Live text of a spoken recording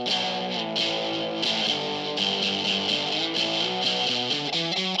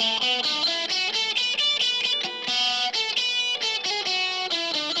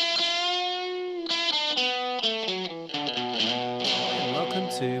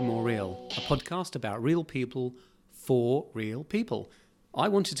to More Real, a podcast about real people for real people. I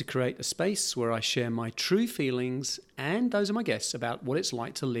wanted to create a space where I share my true feelings and those of my guests about what it's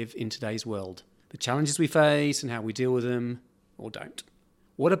like to live in today's world, the challenges we face and how we deal with them, or don't.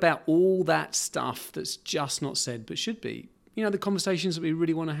 What about all that stuff that's just not said but should be? You know, the conversations that we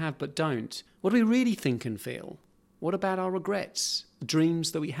really want to have but don't. What do we really think and feel? What about our regrets, the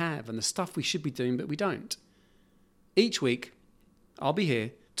dreams that we have, and the stuff we should be doing but we don't? Each week, I'll be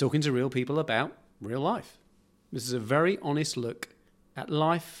here talking to real people about real life. This is a very honest look at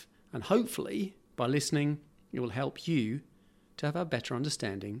life, and hopefully, by listening, it will help you to have a better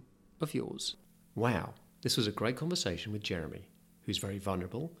understanding of yours. Wow, this was a great conversation with Jeremy, who's very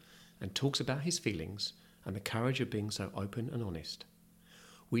vulnerable and talks about his feelings and the courage of being so open and honest.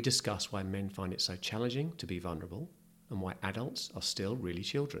 We discuss why men find it so challenging to be vulnerable and why adults are still really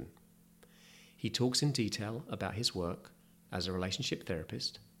children. He talks in detail about his work as a relationship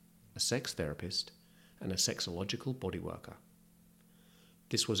therapist, a sex therapist, and a sexological body worker.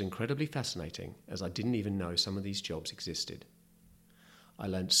 This was incredibly fascinating, as I didn't even know some of these jobs existed. I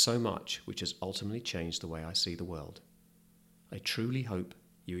learned so much, which has ultimately changed the way I see the world. I truly hope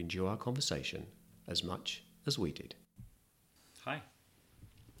you enjoy our conversation as much as we did. Hi.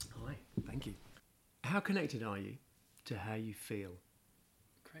 Hi, thank you. How connected are you to how you feel?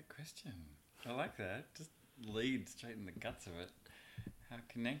 Great question. I like that. Just lead straight in the guts of it. How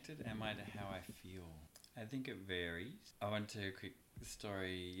connected am I to how I feel? I think it varies. I went to a quick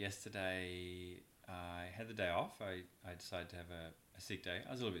story yesterday. I had the day off. I decided to have a sick day.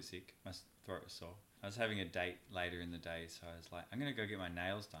 I was a little bit sick. My throat was sore. I was having a date later in the day, so I was like, I'm going to go get my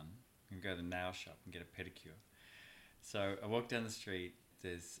nails done. I'm going to go to the nail shop and get a pedicure. So I walked down the street.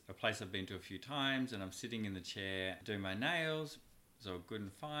 There's a place I've been to a few times, and I'm sitting in the chair doing my nails. It's all good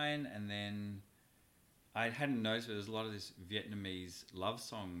and fine, and then I hadn't noticed, but there's a lot of this Vietnamese love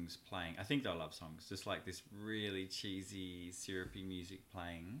songs playing. I think they're love songs, just like this really cheesy, syrupy music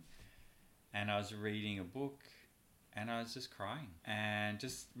playing. And I was reading a book, and I was just crying. And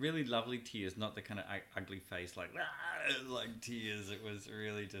just really lovely tears, not the kind of ugly face, like tears. It was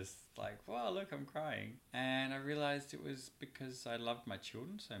really just like, wow, look, I'm crying. And I realized it was because I loved my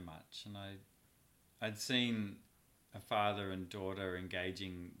children so much. And I'd seen a father and daughter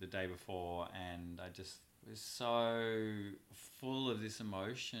engaging the day before, and I just was so full of this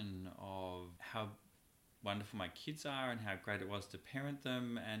emotion of how wonderful my kids are and how great it was to parent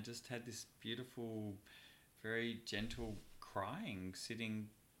them, and just had this beautiful, very gentle crying, sitting,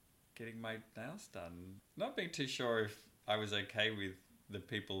 getting my nails done. Not being too sure if I was okay with the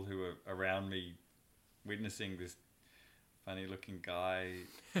people who were around me witnessing this funny looking guy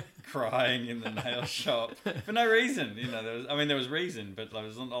crying in the nail shop for no reason. You know, there was reason, but it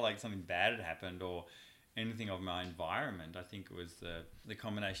was not like something bad had happened or anything of my environment. I think it was the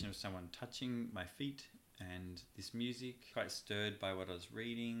combination of someone touching my feet and this music, quite stirred by what I was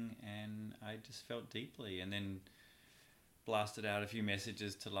reading, and I just felt deeply, and then blasted out a few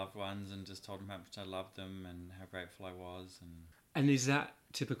messages to loved ones and just told them how much I loved them and how grateful I was. And is that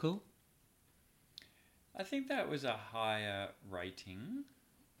typical? I think that was a higher rating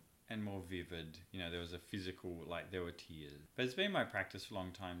and more vivid. You know, there was a physical, like there were tears. But it's been my practice for a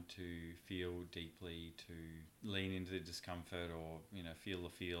long time to feel deeply, to lean into the discomfort, or, you know, feel the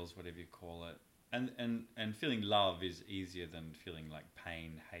feels, whatever you call it. And feeling love is easier than feeling like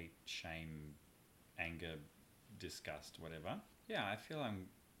pain, hate, shame, anger, disgust, whatever. Yeah, I feel I'm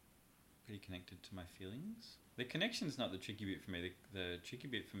pretty connected to my feelings. The connection's not the tricky bit for me. The tricky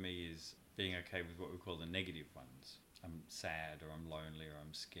bit for me is being okay with what we call the negative ones. I'm sad, or I'm lonely, or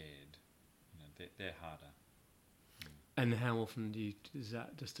I'm scared. You know, they're harder. And how often is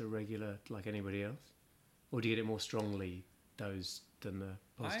that just a regular, like anybody else? Or do you get it more strongly, those, than the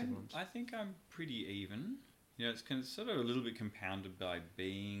positive ones? I think I'm pretty even. You know, it's sort of a little bit compounded by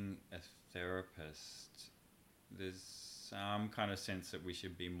being a therapist. There's some kind of sense that we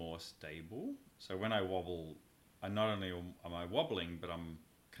should be more stable. So when I wobble, not only am I wobbling, but I'm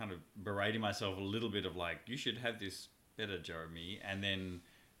kind of berating myself a little bit of like, you should have this better, Jeremy. And then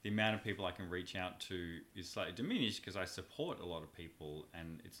the amount of people I can reach out to is slightly diminished because I support a lot of people,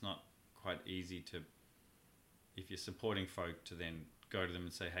 and it's not quite easy to, if you're supporting folk, to then go to them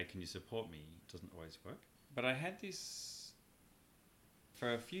and say, hey, can you support me? It doesn't always work. But I had this,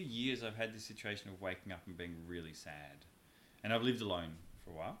 for a few years, I've had this situation of waking up and being really sad. And I've lived alone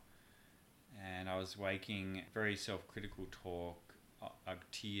for a while. And I was waking, very self-critical talk,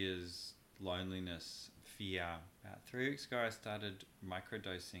 tears, loneliness, fear. About 3 weeks ago, I started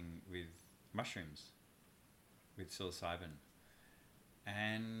microdosing with mushrooms, with psilocybin.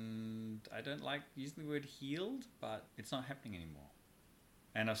 And I don't like using the word healed, but it's not happening anymore.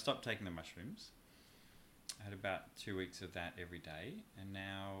 And I've stopped taking the mushrooms. I had about 2 weeks of that every day, and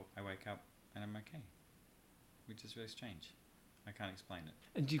now I wake up and I'm okay, which is really strange. I can't explain it.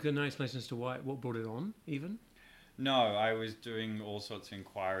 And do you got no explanation as to what brought it on, even? No, I was doing all sorts of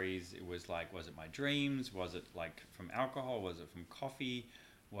inquiries. It was like, was it my dreams? Was it like from alcohol? Was it from coffee?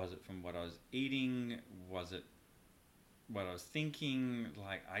 Was it from what I was eating? Was it what I was thinking?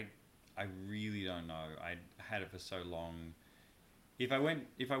 Like, I really don't know. I had it for so long. If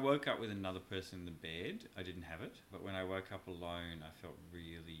I woke up with another person in the bed, I didn't have it. But when I woke up alone, I felt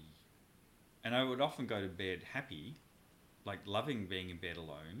really... And I would often go to bed happy, like loving being in bed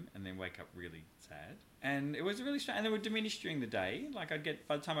alone, and then wake up really sad. And it was really strange. And they would diminish during the day. Like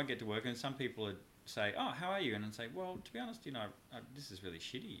by the time I get to work, and some people would say, "Oh, how are you?" And I'd say, "Well, to be honest, this is really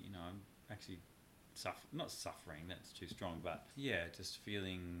shitty. I'm actually not suffering. That's too strong, but yeah, just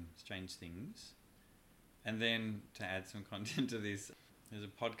feeling strange things." And then to add some content to this, there's a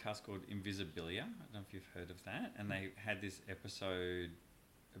podcast called Invisibilia. I don't know if you've heard of that. And they had this episode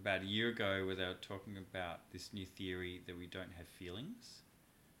about a year ago where they were talking about this new theory that we don't have feelings.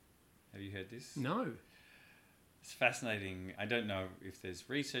 Have you heard this? No. It's fascinating. I don't know if there's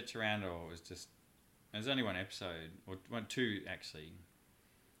research around or it was just... There's only one episode, or two actually.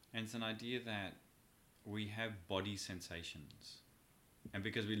 And it's an idea that we have body sensations. And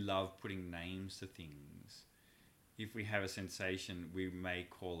because we love putting names to things, if we have a sensation, we may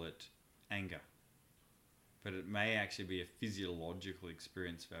call it anger. But it may actually be a physiological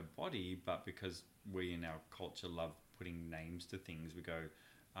experience of our body, but because we in our culture love putting names to things, we go,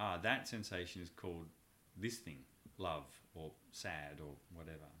 that sensation is called this thing, love or sad or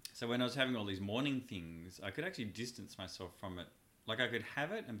whatever. So when I was having all these morning things, I could actually distance myself from it. Like I could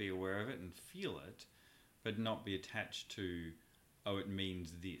have it and be aware of it and feel it, but not be attached to, it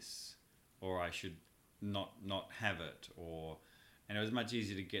means this, or I should not have it, and it was much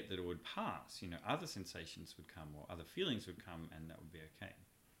easier to get that it would pass. Other sensations would come or other feelings would come, and that would be okay.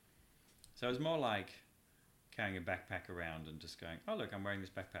 So it was more like carrying a backpack around and just going, oh look, I'm wearing this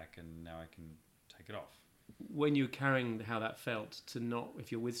backpack and now I can take it off. When you're carrying how that felt, to not,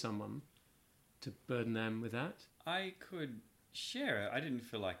 if you're with someone, to burden them with that? I could share it. I didn't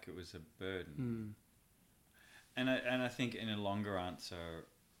feel like it was a burden. And I think in a longer answer,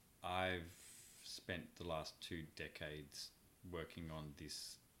 I've spent the last 2 decades working on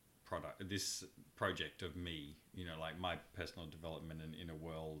this project of me. Like my personal development and inner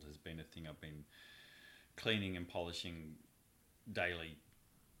world has been a thing I've been cleaning and polishing daily.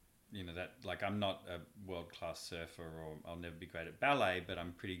 That, like, I'm not a world-class surfer or I'll never be great at ballet, but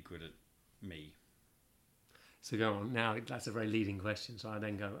I'm pretty good at me. So go on. Now, that's a very leading question. So I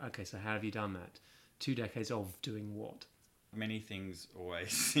then go, okay, so how have you done that? 2 decades of doing what? Many things,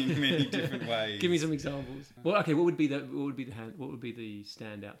 always, in many different ways. Give me some examples. Well, okay, what would be the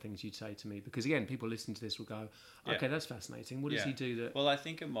standout things you'd say to me? Because again, people listening to this will go, okay, that's fascinating. What does he do that? Well, I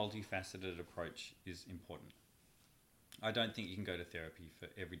think a multifaceted approach is important. I don't think you can go to therapy for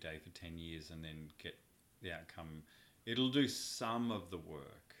every day for 10 years and then get the outcome. It'll do some of the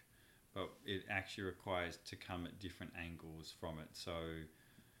work, but it actually requires to come at different angles from it. So,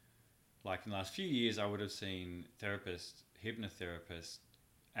 like in the last few years, I would have seen therapists, hypnotherapists,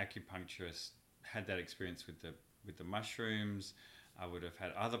 acupuncturists, had that experience with the mushrooms. I would have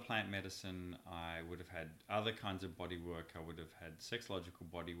had other plant medicine. I would have had other kinds of body work. I would have had sexological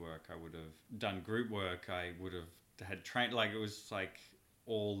body work. I would have done group work. I would have had it was like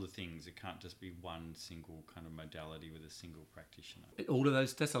all the things. It can't just be one single kind of modality with a single practitioner. All of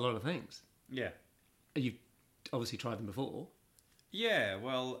those, that's a lot of things. Yeah. You've obviously tried them before. Yeah,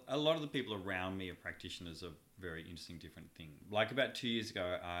 well, a lot of the people around me are practitioners of very interesting different things. Like about 2 years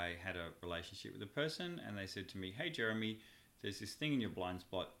ago, I had a relationship with a person and they said to me, hey, Jeremy, there's this thing in your blind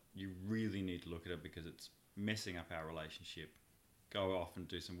spot. You really need to look at it because it's messing up our relationship. Go off and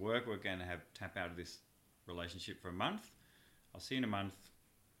do some work. We're going to tap out of this relationship for a month. I'll see you in a month.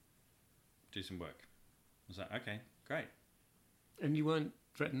 Do some work. I was like, okay, great. And you weren't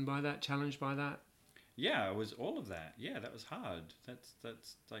threatened by that, challenged by that? Yeah, it was all of that. Yeah, that was hard. That's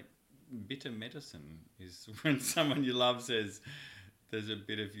like bitter medicine, is when someone you love says there's a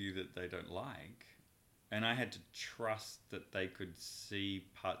bit of you that they don't like. And I had to trust that they could see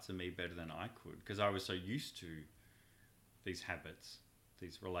parts of me better than I could because I was so used to these habits,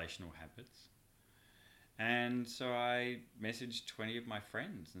 these relational habits. And so I messaged 20 of my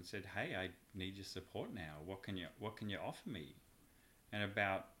friends and said, hey, I need your support now. What can you offer me? And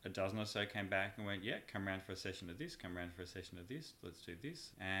about a dozen or so came back and went, yeah, come around for a session of this, come around for a session of this, let's do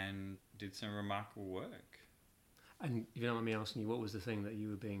this. And did some remarkable work. And if you don't mind me asking you, what was the thing that you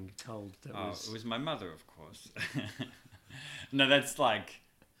were being told that was... It was my mother, of course. No, that's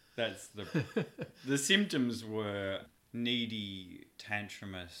the symptoms were needy,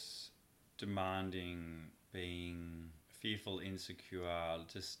 tantrumous, demanding, being fearful, insecure,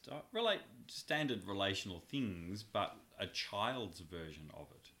 just standard relational things, but a child's version of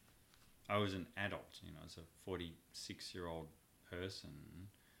it. I was an adult, as a 46-year-old person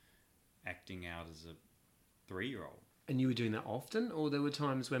acting out as a 3-year-old. And you were doing that often, or there were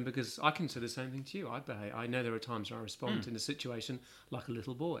times when, because I can say the same thing to you, I know there are times when I respond in a situation like a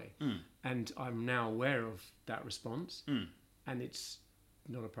little boy, and I'm now aware of that response, and it's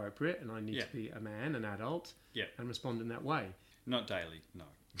not appropriate, and I need to be a man, an adult, and respond in that way. Not daily, no.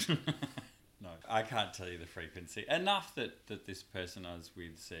 No, I can't tell you the frequency. Enough that this person I was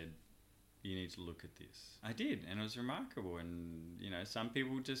with said, you need to look at this. I did, and it was remarkable, and, some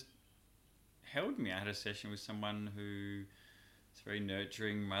people just held me. I had a session with someone who is a very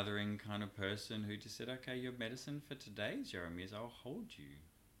nurturing, mothering kind of person who just said, okay, your medicine for today, Jeremy, is I'll hold you.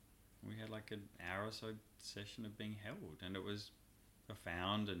 We had like an hour or so session of being held, and it was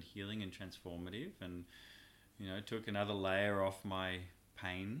profound and healing and transformative, and, took another layer off my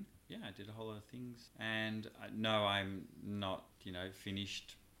pain. Yeah, I did a whole lot of things. And no, I'm not,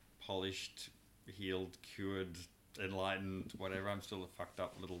 finished, polished, healed, cured, enlightened, whatever. I'm still a fucked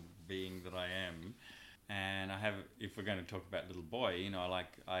up little being that I am. And I have, if we're going to talk about little boy,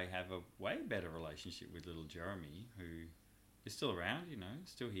 I have a way better relationship with little Jeremy, who is still around,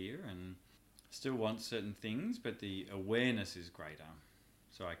 still here and still wants certain things, but the awareness is greater.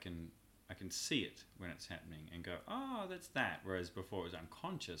 So I can see it when it's happening and go, oh, that's that. Whereas before it was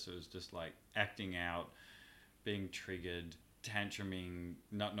unconscious. It was just like acting out, being triggered, tantruming,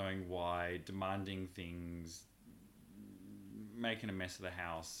 not knowing why, demanding things, making a mess of the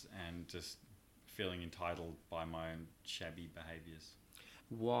house, and just feeling entitled by my own shabby behaviours.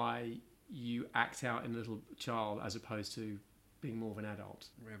 Why you act out in a little child as opposed to being more of an adult?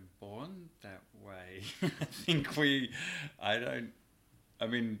 We're born that way.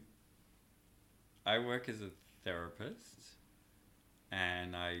 I work as a therapist,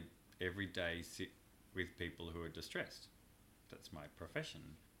 and I every day sit with people who are distressed. That's my profession.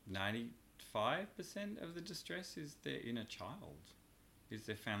 95% of the distress is their inner child, is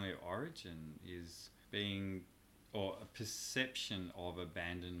their family of origin, is being, or a perception of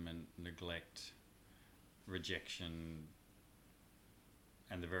abandonment, neglect, rejection,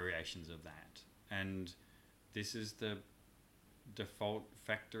 and the variations of that. And this is the default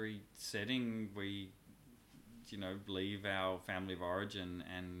factory setting. We, leave our family of origin,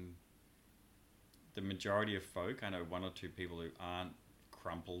 and the majority of folk, I know one or two people who aren't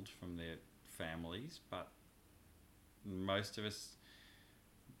crumpled from their families, but most of us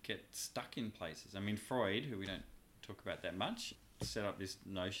get stuck in places. I mean, Freud, who we don't talk about that much, set up this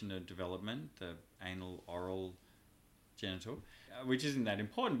notion of development, the anal, oral, genital, which isn't that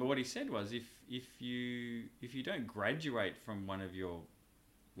important. But what he said was, if you don't graduate from one of your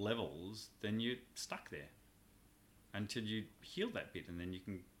levels, then you're stuck there until you heal that bit, and then you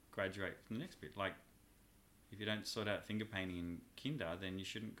can graduate from the next bit. Like, if you don't sort out finger painting in kinder, then you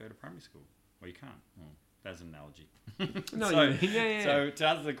shouldn't go to primary school. Well, you can't. Well, that's an analogy. So to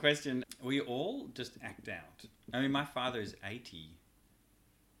answer the question, we all just act out. I mean, my father is 80.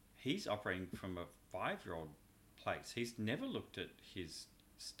 He's operating from a 5-year-old place. He's never looked at his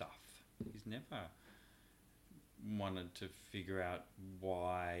stuff. He's never wanted to figure out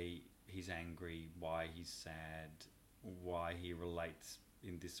why he's angry, why he's sad, why he relates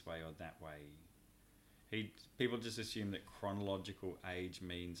in this way or that way. People just assume that chronological age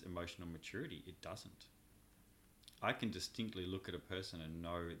means emotional maturity. It doesn't. I can distinctly look at a person and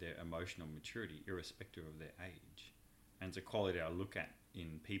know their emotional maturity irrespective of their age. And it's a quality I look at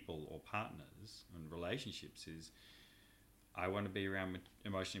in people or partners and relationships is I want to be around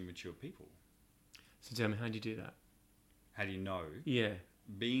emotionally mature people. So tell me, how do you do that? How do you know? Yeah.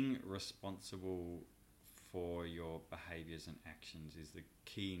 Being responsible for your behaviours and actions is the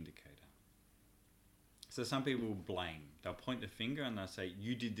key indicator. So some people will blame. They'll point the finger and they'll say,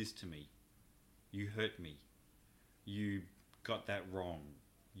 you did this to me. You hurt me. You got that wrong.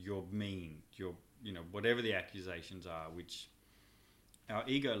 You're mean. You're, whatever the accusations are, which our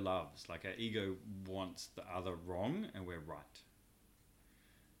ego loves. Like, our ego wants the other wrong and we're right.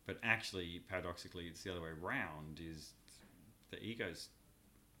 But actually, paradoxically, it's the other way around, is the ego's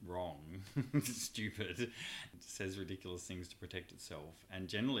wrong, stupid, it says ridiculous things to protect itself. And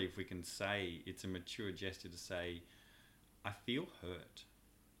generally, if we can say, it's a mature gesture to say, I feel hurt.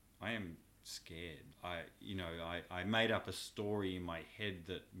 I am scared. I made up a story in my head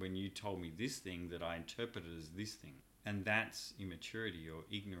that when you told me this thing, that I interpreted as this thing. And that's immaturity or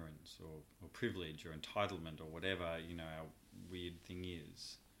ignorance or privilege or entitlement or whatever, our weird thing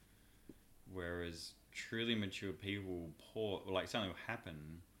is. Whereas truly mature people pause, like something will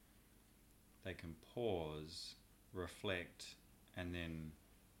happen, they can pause, reflect, and then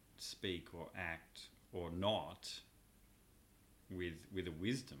speak or act or not with a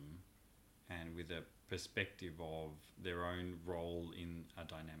wisdom and with a perspective of their own role in a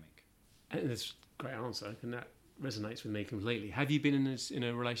dynamic. And that's a great answer, and that resonates with me completely. Have you been in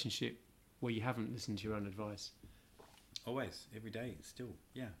a relationship where you haven't listened to your own advice? Always, every day, still,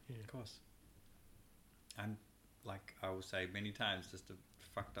 yeah. Of course. I'm, like I will say many times, just a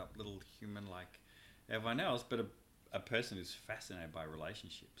fucked up little human like everyone else, but a person who's fascinated by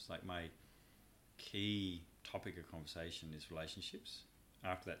relationships. Like my key topic of conversation is relationships.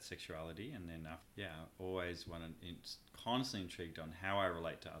 After that, sexuality, and then always constantly intrigued on how I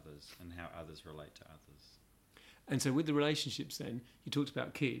relate to others and how others relate to others. And so with the relationships then, you talked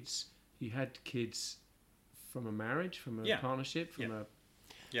about kids. You had kids from a marriage, from a partnership, from a...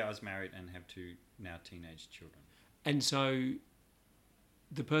 Yeah, I was married and have 2 now teenage children. And so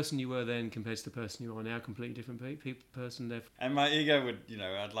the person you were then compared to the person you are now, completely different person there. And my ego would,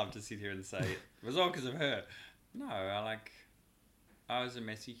 I'd love to sit here and say it was all because of her. No, I was a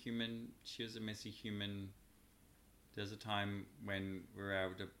messy human. She was a messy human. There's a time when we were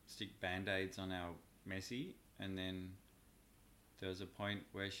able to stick Band-Aids on our messy, and then there was a point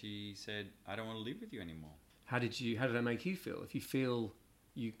where she said, I don't want to live with you anymore. How did that make you feel? If you feel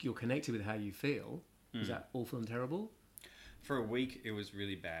you're connected with how you feel, is that awful and terrible? For a week, it was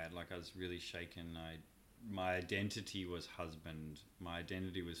really bad. Like, I was really shaken. My identity was husband. My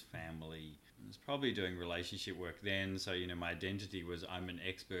identity was family. I was probably doing relationship work then. So, my identity was I'm an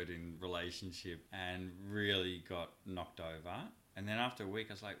expert in relationship, and really got knocked over. And then after a week,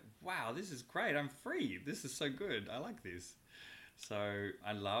 I was like, wow, this is great. I'm free. This is so good. I like this. So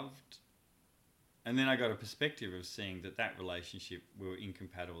I loved... And then I got a perspective of seeing that relationship, we were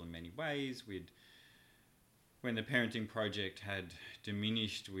incompatible in many ways. When the parenting project had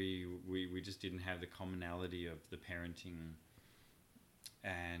diminished, we just didn't have the commonality of the parenting,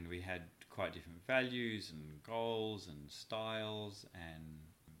 and we had quite different values and goals and styles, and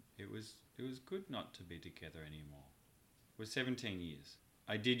it was good not to be together anymore. It was 17 years.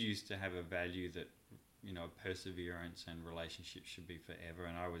 I did used to have a value that, perseverance and relationships should be forever,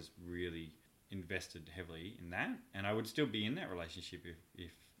 and I was really invested heavily in that, and I would still be in that relationship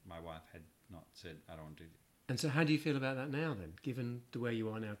if my wife had not said, I don't want to do this. And so how do you feel about that now then, given the way you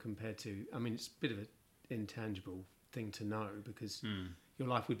are now compared to... I mean, it's a bit of an intangible thing to know, because your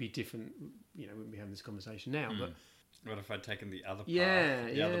life would be different, we wouldn't be having this conversation now, but... What if I'd taken the other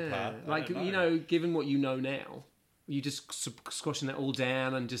path? Other path? Like, given what you know now, you just squashing that all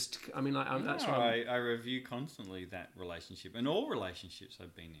down and just... I mean, that's why... I review constantly that relationship, and all relationships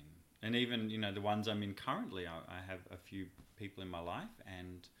I've been in. And even, the ones I'm in currently, I have a few people in my life,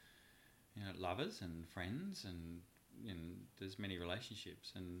 and, lovers and friends, and, there's many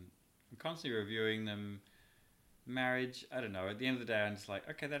relationships, and I'm constantly reviewing them. Marriage, I don't know. At the end of the day, I'm just like,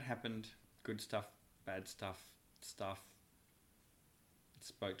 okay, that happened. Good stuff, bad stuff.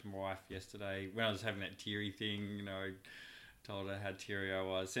 Spoke to my wife yesterday when I was having that teary thing. I told her how teary I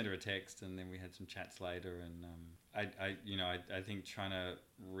was, sent her a text, and then we had some chats later. And I think trying to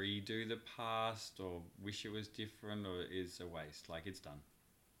redo the past or wish it was different is a waste. Like, it's done.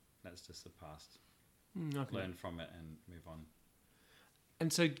 That's just the past. Okay. Learn from it and move on.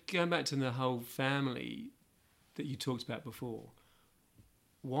 And so going back to the whole family that you talked about before,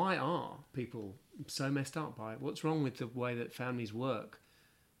 why are people so messed up by it? What's wrong with the way that families work?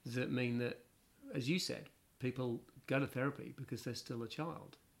 Does it mean that, as you said, people go to therapy because they're still a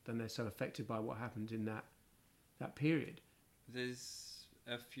child, then they're so affected by what happened in that period? There's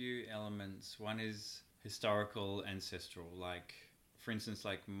a few elements. One is historical, ancestral. Like, for instance,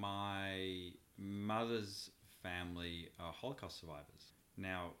 like my mother's family are Holocaust survivors.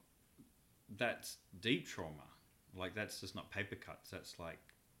 Now, that's deep trauma. Like, that's just not paper cuts. That's like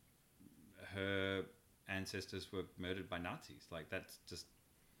her ancestors were murdered by Nazis. Like, that's just...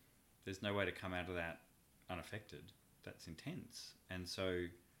 There's no way to come out of that unaffected. That's intense. And so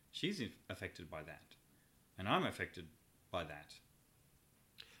she's affected by that. And I'm affected by that.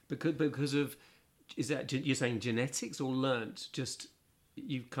 Because of... Is that... You're saying genetics or learnt? Just...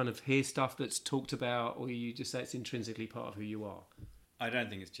 You kind of hear stuff that's talked about, or you just say it's intrinsically part of who you are? I don't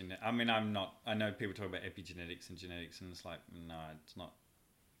think it's genetic. I mean, I'm not... I know people talk about epigenetics and genetics, and it's like, no, it's not.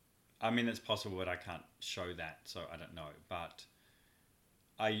 I mean, it's possible, but I can't show that, so I don't know. But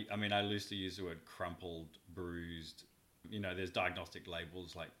I mean, I loosely use the word crumpled, bruised. There's diagnostic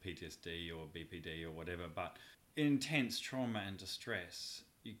labels like PTSD or BPD or whatever, but intense trauma and distress,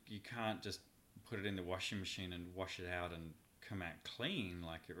 you can't just put it in the washing machine and wash it out and come out clean.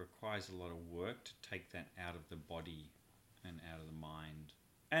 Like, it requires a lot of work to take that out of the body and out of the mind.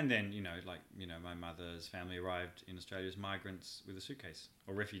 And then, my mother's family arrived in Australia as migrants with a suitcase,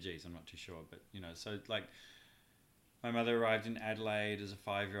 or refugees, I'm not too sure. But, so like, my mother arrived in Adelaide as a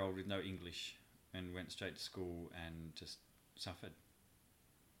 5-year-old with no English and went straight to school and just suffered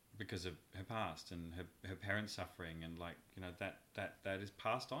because of her past and her parents suffering, and that is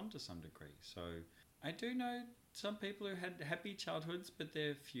passed on to some degree. So I do know some people who had happy childhoods, but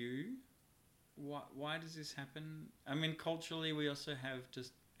they're few. Why does this happen? I mean, culturally, we also have,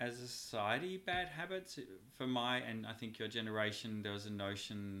 just as a society, bad habits. For and I think your generation, there was a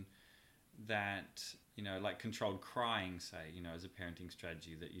notion that, like controlled crying, say, as a parenting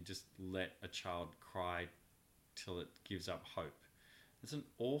strategy, that you just let a child cry till it gives up hope. It's an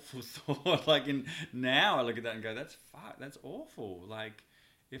awful thought. Now I look at that and go, that's awful. Like,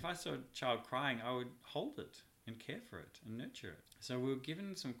 if I saw a child crying, I would hold it and care for it and nurture it. So we were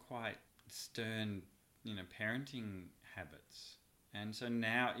given some quite stern, parenting habits. And so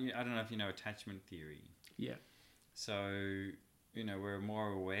now, I don't know if you know attachment theory. Yeah. So, we're more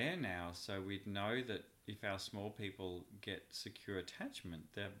aware now. So we know that if our small people get secure attachment,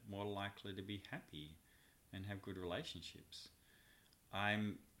 they're more likely to be happy and have good relationships.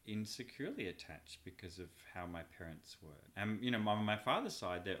 I'm insecurely attached because of how my parents were. And, on my father's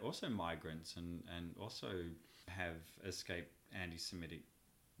side, they're also migrants and also have escaped anti-Semitic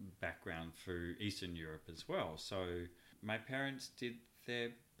background through Eastern Europe as well. So my parents did their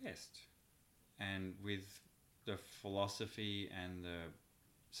best, and with the philosophy and the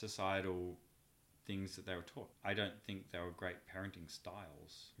societal things that they were taught. I don't think they were great parenting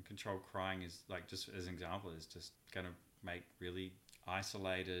styles. Controlled crying is, like, just as an example, is just going to make really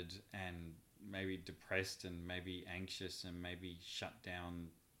isolated and maybe depressed and maybe anxious and maybe shut down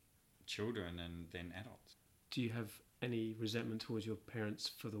children and then adults. Do you have any resentment towards your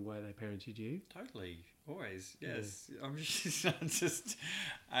parents for the way they parented you? Totally. Always. Yes. Yeah.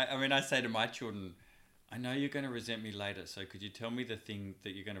 I say to my children, I know you're going to resent me later, so could you tell me the thing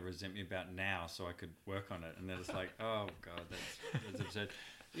that you're going to resent me about now so I could work on it? And then it's like, oh God, that's absurd.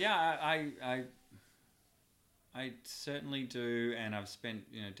 Yeah, I certainly do, and I've spent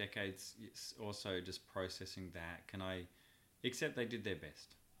decades also just processing that. Can I accept they did their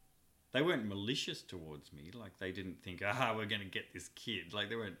best? They weren't malicious towards me. Like, they didn't think, we're going to get this kid. Like,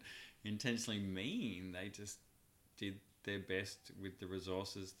 they weren't intentionally mean. They just did their best with the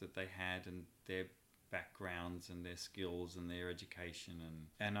resources that they had and their backgrounds and their skills and their education.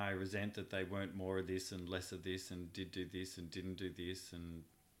 And I resent that they weren't more of this and less of this and did do this and didn't do this. And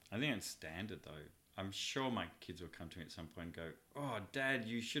I think it's standard, though. I'm sure my kids will come to me at some point and go, oh, Dad,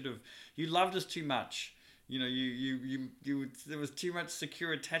 you loved us too much. There was too much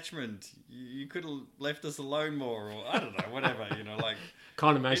secure attachment. You could have left us alone more, or I don't know, whatever, like.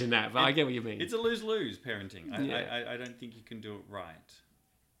 Can't imagine that, but I get what you mean. It's a lose-lose parenting. I don't think you can do it right.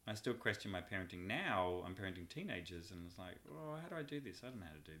 I still question my parenting now. I'm parenting teenagers, and it's like, how do I do this? I don't know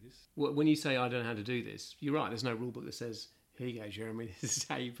how to do this. Well, when you say I don't know how to do this, you're right. There's no rule book that says, here you go, Jeremy, this is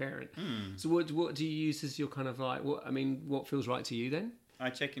how you parent. So what do you use as your kind of like, what feels right to you then? I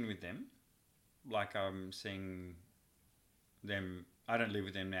check in with them. Like, I'm seeing them. I don't live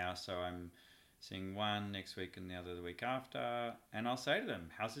with them now, so I'm seeing one next week and the other the week after. And I'll say to them,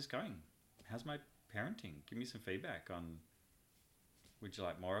 how's this going? How's my parenting? Give me some feedback on, would you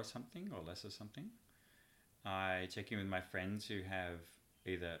like more of something or less of something? I check in with my friends who have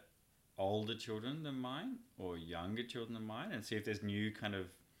either older children than mine or younger children than mine, and see if there's new kind of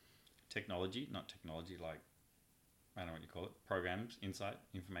not technology like, I don't know what you call it, programs, insight,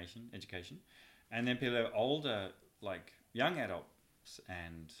 information, education. And then people who are older, like young adults,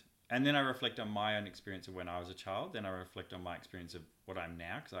 and then I reflect on my own experience of when I was a child. Then I reflect on my experience of what I'm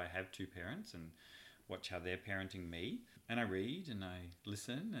now, because I have two parents, and watch how they're parenting me. And I read and I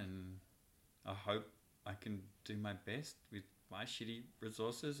listen, and I hope I can do my best with my shitty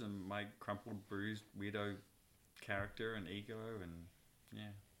resources and my crumpled, bruised, weirdo character and ego, and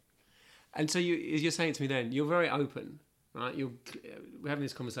yeah. And so you're saying to me then, you're very open, right? We're having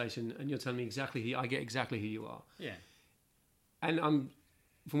this conversation and you're telling me I get exactly who you are. Yeah. And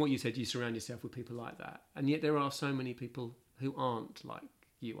from what you said, you surround yourself with people like that. And yet there are so many people who aren't like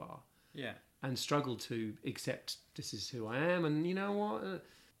you are. Yeah. And struggle to accept this is who I am. And you know what?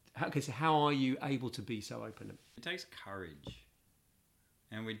 So how are you able to be so open? It takes courage.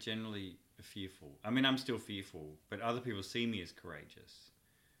 And we're generally fearful. I mean, I'm still fearful, but other people see me as courageous.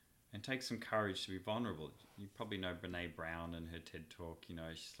 And takes some courage to be vulnerable. You probably know Brene Brown and her TED Talk,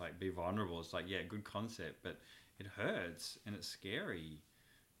 she's like, be vulnerable. It's like, yeah, good concept, but it hurts and it's scary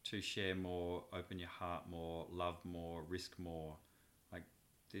to share more, open your heart more, love more, risk more. Like,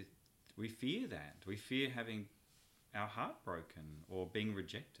 we fear that. We fear having our heart broken or being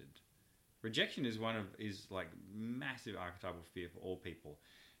rejected. Rejection is like massive archetypal fear for all people.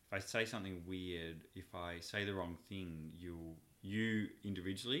 If I say something weird, if I say the wrong thing, you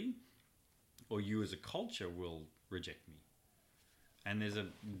individually or you as a culture will reject me. And there's a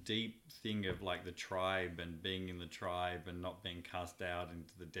deep thing of like the tribe and being in the tribe and not being cast out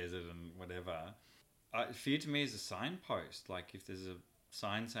into the desert and whatever. Fear to me is a signpost. Like if there's a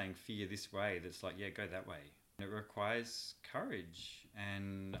sign saying fear this way, that's like, yeah, go that way. It requires courage.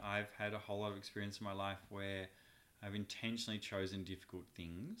 And I've had a whole lot of experience in my life where I've intentionally chosen difficult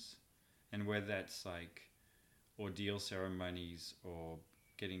things. And whether that's like ordeal ceremonies or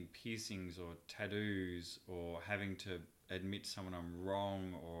getting piercings or tattoos or having to admit to someone I'm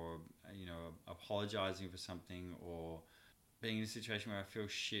wrong or, apologizing for something or being in a situation where I feel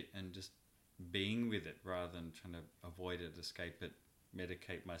shit and just being with it rather than trying to avoid it, escape it,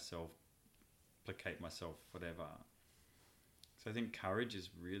 medicate myself, placate myself, whatever. So I think courage is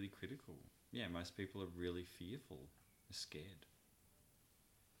really critical. Yeah, most people are really fearful, they're scared.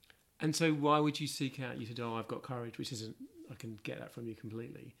 And so why would you seek out, you said, I've got courage, which isn't, I can get that from you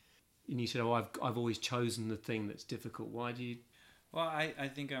completely. And you said, I've always chosen the thing that's difficult. Why do you... Well, I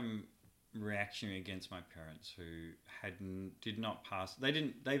think I'm reactionary against my parents who did not pass.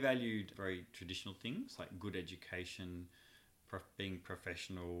 They valued very traditional things like good education, being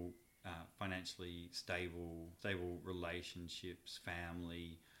professional, financially stable relationships,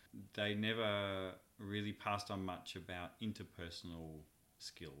 family. They never really passed on much about interpersonal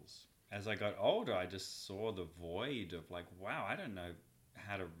skills. As I got older, I just saw the void of like, wow, I don't know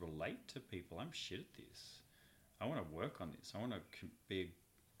how to relate to people. I'm shit at this. I want to work on this. I want to be a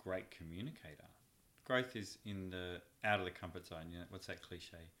great communicator. Growth is out of the comfort zone. What's that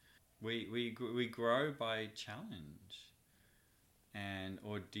cliche? We grow by challenge and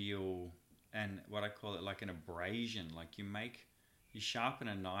ordeal, and what I call it like an abrasion. Like you sharpen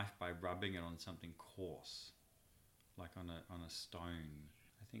a knife by rubbing it on something coarse, like on a stone.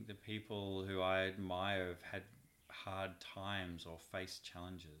 I think the people who I admire have had hard times or faced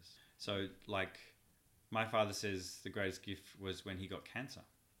challenges. So like my father says the greatest gift was when he got cancer.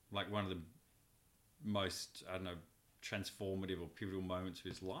 Like one of the most, transformative or pivotal moments of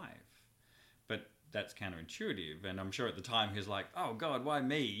his life. But that's counterintuitive. And I'm sure at the time he was like, oh God, why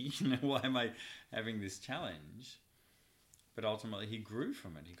me? Why am I having this challenge? But ultimately he grew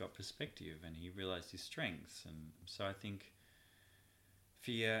from it. He got perspective and he realized his strengths. And so I think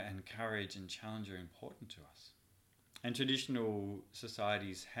fear and courage and challenge are important to us. And traditional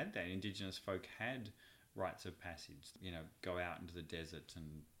societies had that. Indigenous folk had rites of passage. Go out into the desert and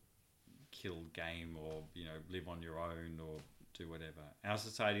kill game or, live on your own or do whatever. Our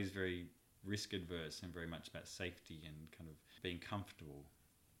society is very risk adverse and very much about safety and kind of being comfortable.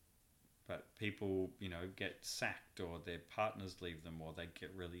 But people, get sacked or their partners leave them or they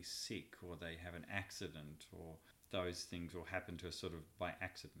get really sick or they have an accident or those things will happen to us sort of by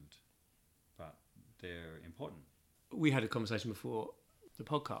accident. But they're important. We had a conversation before the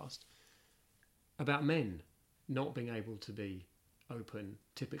podcast about men not being able to be open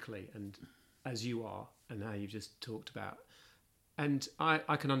typically, and as you are and how you've just talked about. And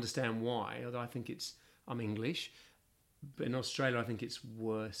I can understand why, although I think I'm English, but in Australia I think it's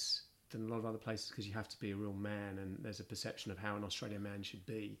worse than a lot of other places because you have to be a real man and there's a perception of how an Australian man should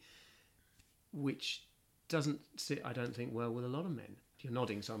be, which doesn't sit, I don't think, well with a lot of men. You're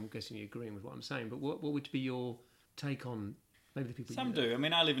nodding, so I'm guessing you're agreeing with what I'm saying, but what would be your take on maybe the people... Some do. I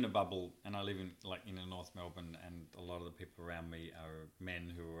mean, I live in a bubble and I live in North Melbourne, and a lot of the people around me are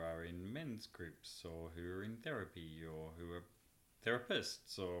men who are in men's groups or who are in therapy or who are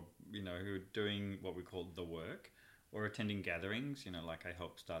therapists or, who are doing what we call the work or attending gatherings. Like I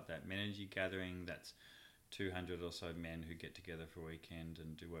helped start that Menergy gathering. That's 200 or so men who get together for a weekend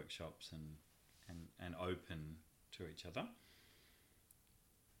and do workshops and open to each other.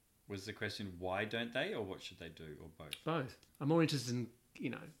 Was the question, why don't they, or what should they do, or both? Both. I'm more interested in,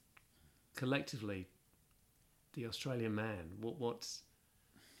 collectively, the Australian man. What's...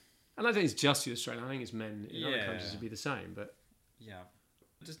 And I don't think it's just the Australian. I think it's men in other countries would be the same, but... Yeah.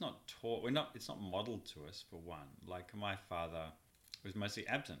 Just not taught. It's not modelled to us, for one. Like, my father was mostly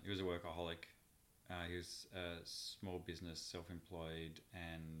absent. He was a workaholic. He was a small business, self-employed,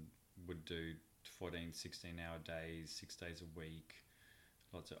 and would do 14, 16-hour days, 6 days a week.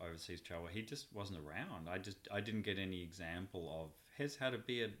 Lots of overseas travel. He just wasn't around. I didn't get any example of here's how to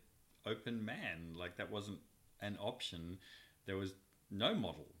be a open man. Like, that wasn't an option. There was no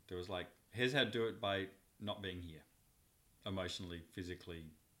model. There was like, here's how to do it by not being here, emotionally, physically,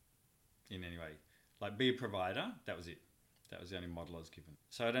 in any way. Like, be a provider. That was it. That was the only model I was given.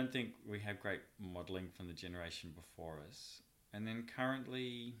 So I don't think we have great modelling from the generation before us. And then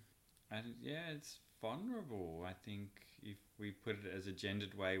currently, it's vulnerable. I think if we put it as a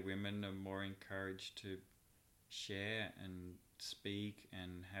gendered way, women are more encouraged to share and speak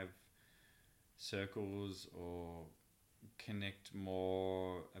and have circles or connect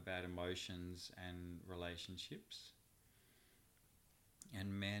more about emotions and relationships.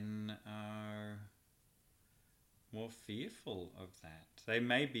 And men are more fearful of that. They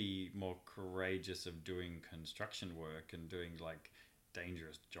may be more courageous of doing construction work and doing like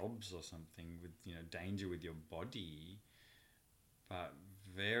dangerous jobs or something with, danger with your body, but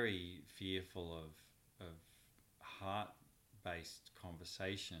very fearful of heart-based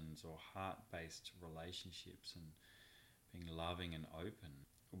conversations or heart-based relationships and being loving and open.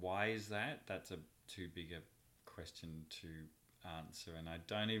 Why is that? That's a too big a question to answer, and I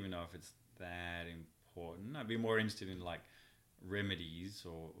don't even know if it's that important. I'd be more interested in like remedies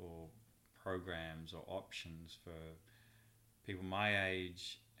or programs or options for people my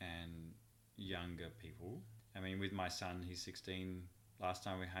age and younger people. I mean, with my son, he's 16. Last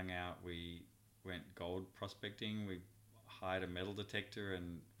time we hung out, we went gold prospecting. We hired a metal detector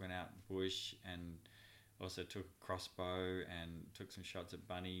and went out in the bush, and also took a crossbow and took some shots at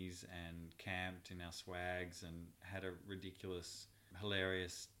bunnies and camped in our swags and had a ridiculous,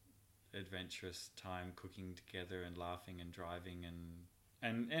 hilarious, adventurous time cooking together and laughing and driving.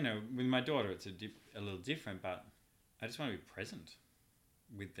 And with my daughter, it's a little different, but I just want to be present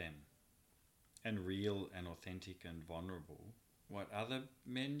with them and real and authentic and vulnerable. What other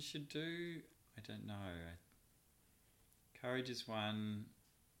men should do, I don't know. Courage is one.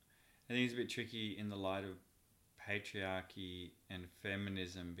 I think it's a bit tricky in the light of patriarchy and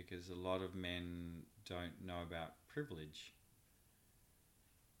feminism, because a lot of men don't know about privilege.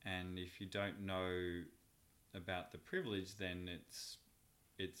 And if you don't know about the privilege, then it's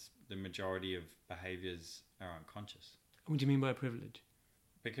the majority of behaviours are unconscious. What do you mean by privilege?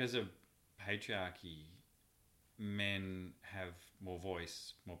 Because of patriarchy, men have more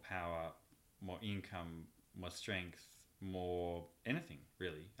voice, more power, more income, more strength, more anything,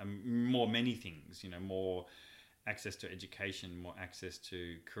 really. More many things, more access to education, more access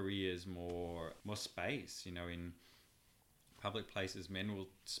to careers, more space, in public places. Men will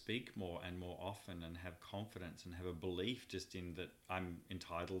speak more and more often and have confidence and have a belief just in that I'm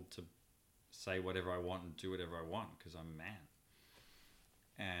entitled to say whatever I want and do whatever I want because I'm a man.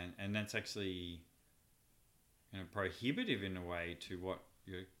 And that's actually prohibitive in a way to what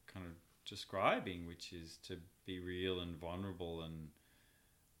you're kind of describing, which is to be real and vulnerable and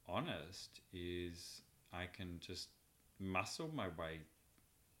honest, is I can just muscle my way,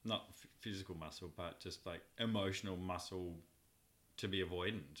 not physical muscle, but just like emotional muscle to be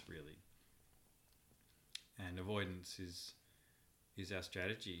avoidant, really. And avoidance is our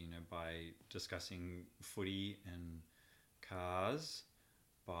strategy, by discussing footy and cars,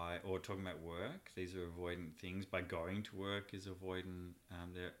 or talking about work. These are avoidant things. By going to work is avoidant.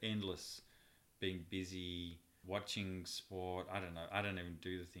 They're endless. Being busy, watching sport. I don't know. I don't even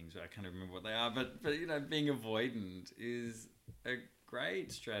do the things. I can't remember what they are. But being avoidant is a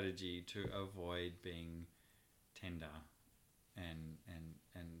great strategy to avoid being tender and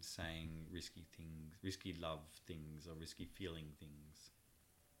saying risky things, risky love things, or risky feeling things.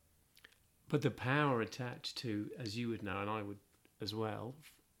 But the power attached to, as you would know, and I would as well,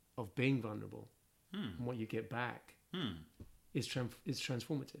 of being vulnerable and what you get back is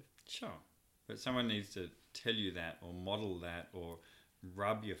transformative. Sure. But someone needs to tell you that or model that or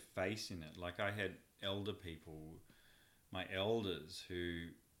rub your face in it. Like, I had elder people, my elders, who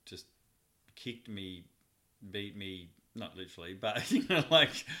just kicked me, beat me, not literally, but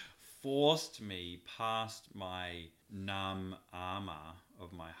forced me past my numb armor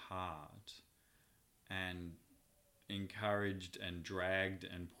of my heart and encouraged and dragged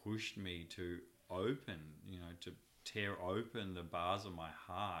and pushed me to open, to tear open the bars of my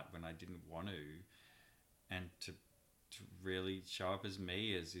heart when I didn't want to, and to really show up as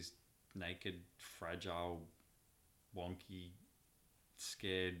me, as this naked, fragile, wonky,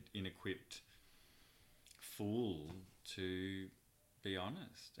 scared, inequipped fool, to be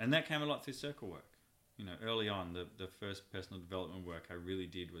honest. And that came a lot through circle work. Early on, the first personal development work I really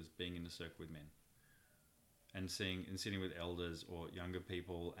did was being in a circle with men and sitting with elders or younger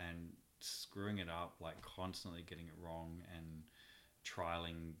people and screwing it up, like constantly getting it wrong and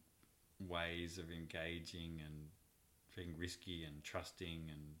trialing ways of engaging and being risky and trusting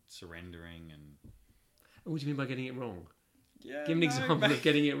and surrendering and... What do you mean by getting it wrong? Yeah, Give an example of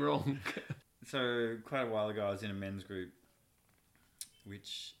getting it wrong. So quite a while ago, I was in a men's group,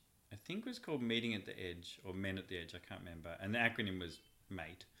 which I think was called Meeting at the Edge or Men at the Edge. I can't remember. And the acronym was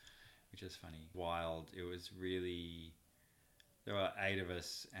MATE, which is funny. Wild. It was really... There were 8 of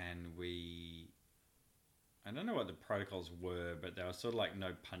us, and I don't know what the protocols were, but they were sort of like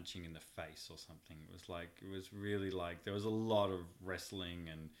no punching in the face or something. It was really like, there was a lot of wrestling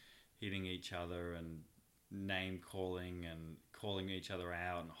and hitting each other and name calling and calling each other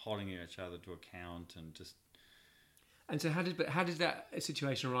out and holding each other to account and just... And so how did that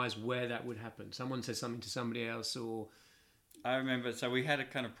situation arise where that would happen? Someone said something to somebody else, or... I remember, so we had a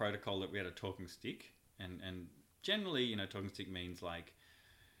kind of protocol that we had a talking stick, and generally, you know, talking stick means like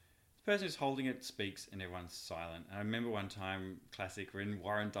the person who's holding it speaks and everyone's silent. And I remember one time, classic, we're in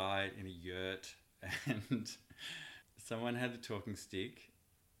Warrandyte in a yurt, and someone had the talking stick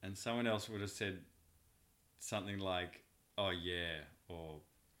and someone else would have said something like, "Oh yeah," or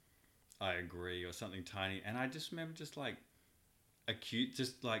 "I agree," or something tiny. And I just remember just like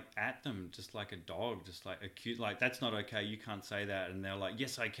just like at them, just like a dog, just like acute, like, "That's not okay, you can't say that." And they're like,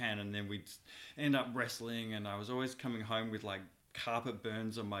 "Yes, I can." And then we'd end up wrestling, and I was always coming home with like carpet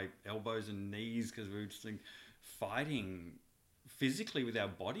burns on my elbows and knees because we were just like fighting physically with our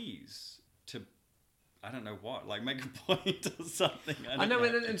bodies to, I don't know what, like make a point or something. I know.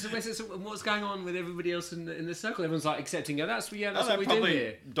 And so what's going on with everybody else in the circle? Everyone's like accepting it. That's what we do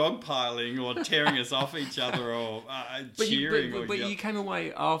here. Dogpiling or tearing us off each other or cheering. But you came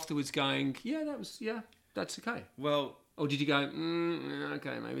away afterwards going, that's okay. Well, or did you go,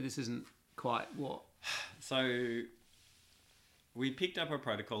 okay, maybe this isn't quite what? So we picked up a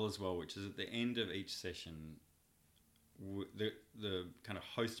protocol as well, which is at the end of each session, the kind of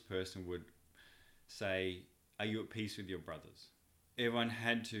host person would say, "Are you at peace with your brothers?" Everyone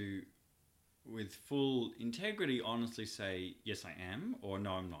had to, with full integrity, honestly say, "Yes, I am," or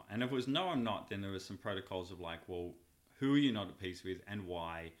 "No, I'm not." And if it was "No, I'm not," then there was some protocols of like, well, who are you not at peace with and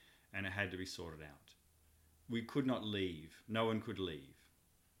why? And it had to be sorted out. We could not leave. No one could leave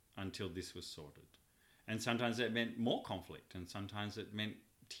until this was sorted. And sometimes it meant more conflict, and sometimes it meant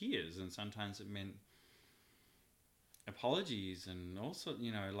tears, and sometimes it meant apologies, and also,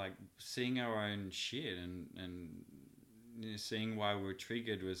 you know, like seeing our own shit and you know, seeing why we were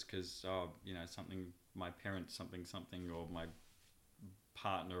triggered was because, something, my parents, something, or my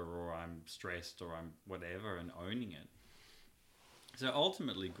partner, or I'm stressed, or I'm whatever, and owning it. So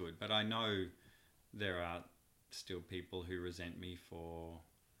ultimately good, but I know there are still people who resent me for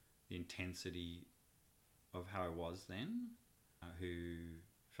the intensity of how I was then, who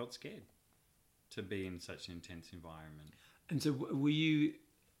felt scared to be in such an intense environment. And so were you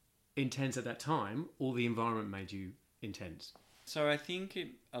intense at that time, or the environment made you intense? So I think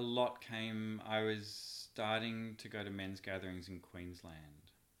a lot came, I was starting to go to men's gatherings in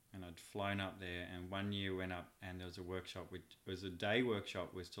Queensland, and I'd flown up there, and one year went up and there was a workshop, which was a day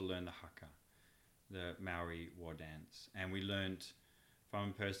workshop, was to learn the haka, the Maori war dance. And we learnt from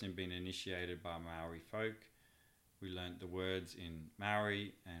a person who'd been initiated by Maori folk. We learnt the words in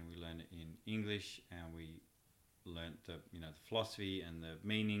Maori, and we learned it in English, and we learnt the philosophy and the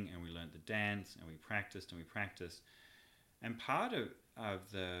meaning, and we learnt the dance, and we practiced. And part of I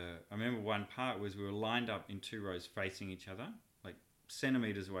remember one part was we were lined up in 2 rows facing each other, like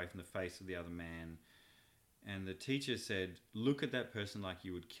centimetres away from the face of the other man. And the teacher said, "Look at that person like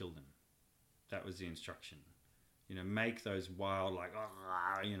you would kill them." That was the instruction. Make those wild, like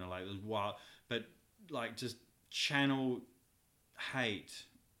those wild, but like just channel hate,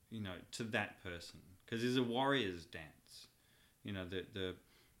 to that person, because there's a warrior's dance.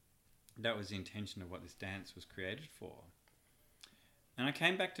 That was the intention of what this dance was created for. And I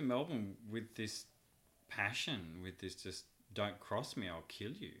came back to Melbourne with this passion, with this just, "Don't cross me, I'll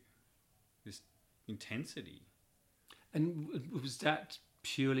kill you," this intensity. And was that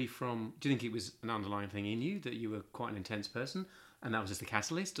purely from, do you think it was an underlying thing in you that you were quite an intense person and that was just a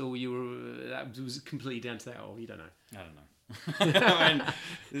catalyst, or that was completely down to that, or you don't know? I don't know. I mean,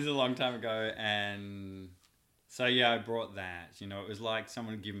 this is a long time ago, and so I brought that. It was like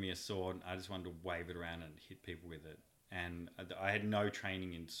someone giving me a sword. I just wanted to wave it around and hit people with it, and I had no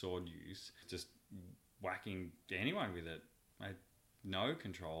training in sword use, just whacking anyone with it. I had no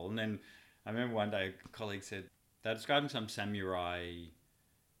control. And then I remember one day a colleague said, they described some samurai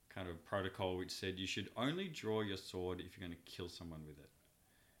kind of protocol which said you should only draw your sword if you're going to kill someone with it.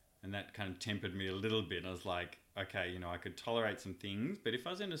 And that kind of tempered me a little bit. I was like, okay, I could tolerate some things, but if I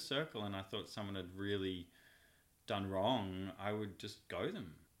was in a circle and I thought someone had really done wrong, I would just go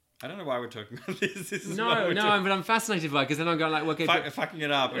them. I don't know why we're talking about this. This is No, but I'm fascinated by it because then I'm going like, well, okay, fucking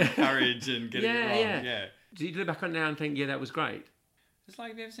it up and courage and getting it wrong. Yeah. Do you look back on it now and think, yeah, that was great? It's like,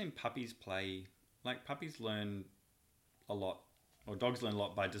 have you ever seen puppies play? Like, puppies learn a lot, or dogs learn a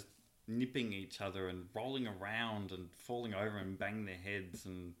lot by just nipping each other and rolling around and falling over and banging their heads.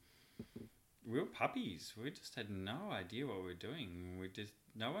 And we were puppies. We just had no idea what we were doing.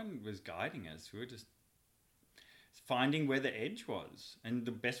 No one was guiding us. We were just finding where the edge was. And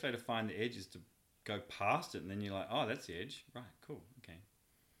the best way to find the edge is to go past it. And then you're like, oh, that's the edge. Right, cool, okay.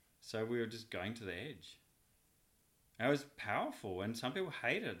 So we were just going to the edge. And it was powerful. And some people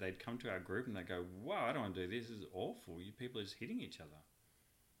hate it. They'd come to our group and they'd go, wow, I don't want to do this. This is awful. You people are just hitting each other.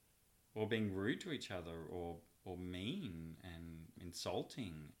 Or being rude to each other. Or mean and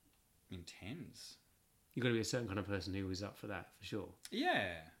insulting. Intense. You've got to be a certain kind of person who was up for that, for sure.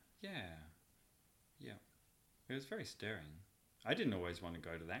 Yeah. It was very stirring. I didn't always want to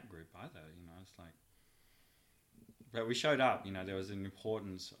go to that group either, it's like... But we showed up, there was an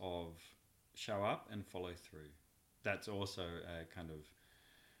importance of show up and follow through. That's also a kind of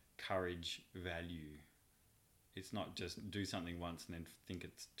courage value. It's not just do something once and then think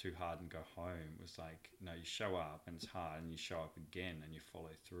it's too hard and go home. It was like, no, you show up and it's hard and you show up again and you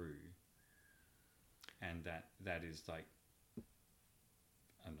follow through. And that is like,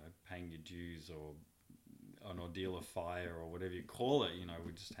 I don't know, paying your dues or an ordeal of fire or whatever you call it.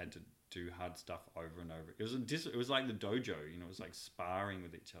 We just had to do hard stuff over and over. It was like the dojo. It was like sparring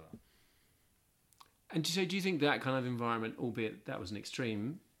with each other. And so, do you think that kind of environment, albeit that was an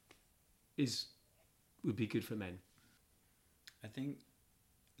extreme, would be good for men? I think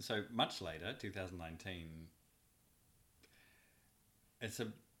so. Much later, 2019. It's a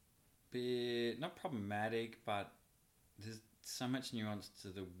bit not problematic, but there's so much nuance to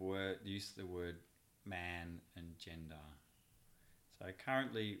the use of the word man and gender. So I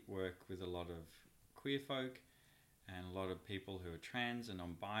currently work with a lot of queer folk and a lot of people who are trans and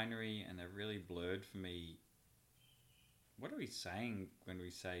non-binary, and they're really blurred for me. What are we saying when we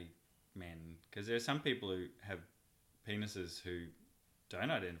say men? Because there are some people who have penises who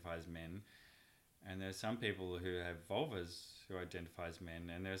don't identify as men, and there are some people who have vulvas who identify as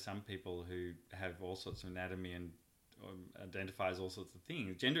men, and there are some people who have all sorts of anatomy and identify as all sorts of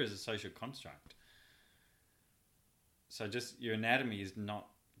things. Gender is a social construct. So just your anatomy is not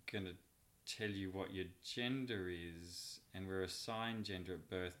going to tell you what your gender is, and we're assigned gender at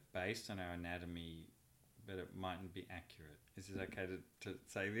birth based on our anatomy, but it mightn't be accurate. Is it okay to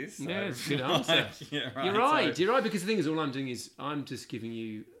say this? Yeah, it's a good answer. Yeah, right. You're right, because the thing is, all I'm doing is I'm just giving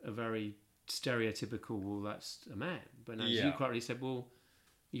you a very stereotypical, well, that's a man. But as you quite rightly said, well,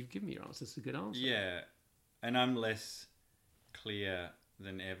 you've given me your answer. It's a good answer. Yeah, and I'm less clear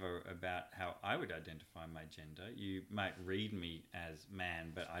than ever about how I would identify my gender. You might read me as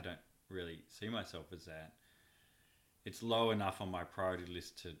man, but I don't really see myself as that. It's low enough on my priority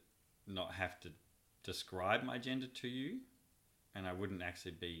list to not have to describe my gender to you, and I wouldn't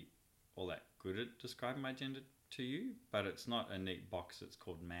actually be all that good at describing my gender to you, but it's not a neat box that's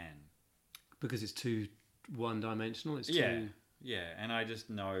called man. Because it's too one-dimensional? Yeah, and I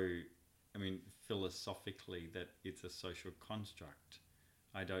just know, philosophically, that it's a social construct.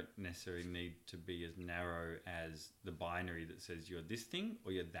 I don't necessarily need to be as narrow as the binary that says you're this thing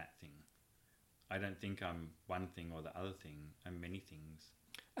or you're that thing. I don't think I'm one thing or the other thing. I'm many things.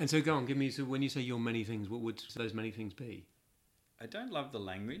 And so go on, so when you say you're many things, what would those many things be? I don't love the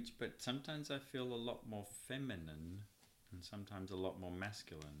language, but sometimes I feel a lot more feminine and sometimes a lot more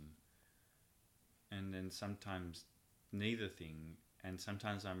masculine. And then sometimes neither thing. And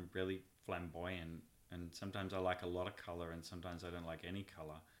sometimes I'm really flamboyant. And sometimes I like a lot of colour and sometimes I don't like any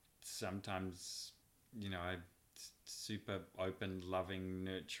colour. Sometimes, I'm super open, loving,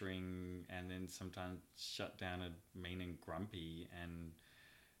 nurturing, and then sometimes shut down and mean and grumpy, and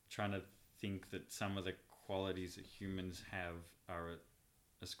trying to think that some of the qualities that humans have are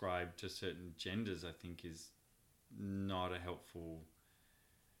ascribed to certain genders, I think is not a helpful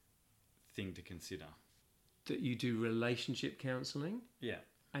thing to consider. That you do relationship counselling? Yeah.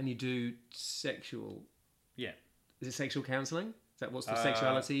 And you do sexual... Yeah. Is it sexual counselling? Is that what's the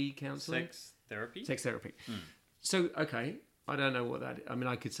sexuality counselling? Sex therapy. Sex therapy. Mm. So, okay, I don't know what that...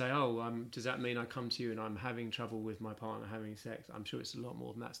 I could say, does that mean I come to you and I'm having trouble with my partner having sex? I'm sure it's a lot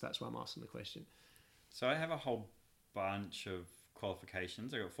more than that, so that's why I'm asking the question. So I have a whole bunch of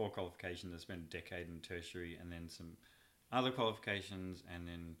qualifications. I got 4 qualifications. I spent a decade in tertiary, and then some other qualifications, and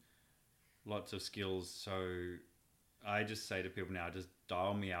then lots of skills. So I just say to people now, just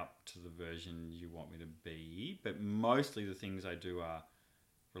dial me up to the version you want me to be. But mostly the things I do are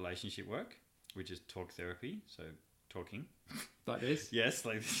relationship work, which is talk therapy. So talking. Like this? Yes,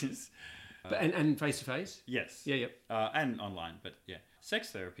 like this. But, and face-to-face? Yes. Yeah, yep. And online, but yeah.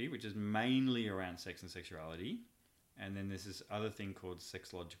 Sex therapy, which is mainly around sex and sexuality. And then there's this other thing called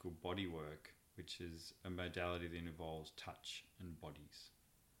sexological body work, which is a modality that involves touch and bodies.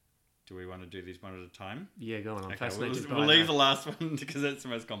 Do we want to do these one at a time? Yeah, go on. I'm Okay, fascinated by we'll leave that. the last one because that's the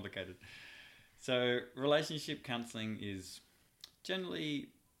most complicated. So relationship counselling is generally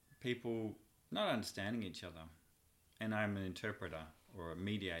people not understanding each other. And I'm an interpreter or a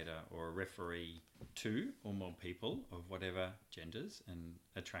mediator or a referee. 2 or more people of whatever genders and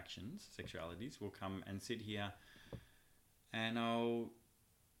attractions, sexualities will come and sit here, and I'll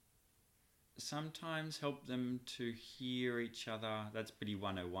sometimes help them to hear each other. That's pretty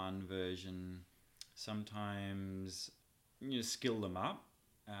 101 version. Sometimes skill them up.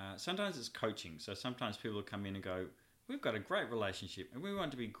 Sometimes it's coaching. So sometimes people will come in and go, we've got a great relationship and we want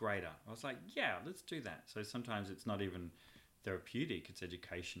to be greater. I was like, yeah, let's do that. So sometimes it's not even therapeutic, it's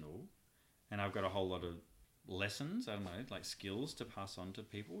educational. And I've got a whole lot of lessons, I don't know, like skills to pass on to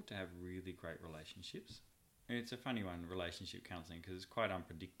people to have really great relationships. And it's a funny one, relationship counselling, because it's quite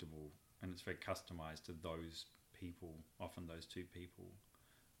unpredictable and it's very customised to those people, often those 2 people,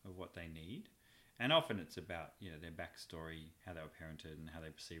 of what they need. And often it's about, their backstory, how they were parented and how they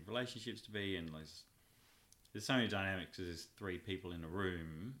perceive relationships to be. And there's so many dynamics because there's 3 people in a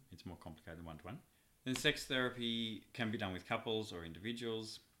room. It's more complicated than one-to-one. Then sex therapy can be done with couples or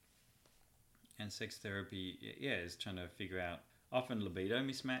individuals. And sex therapy, is trying to figure out, often libido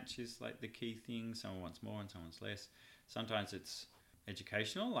mismatch is like the key thing. Someone wants more and someone wants less. Sometimes it's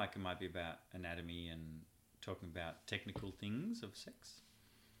educational, like it might be about anatomy and talking about technical things of sex.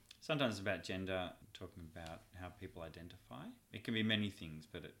 Sometimes it's about gender, talking about how people identify. It can be many things,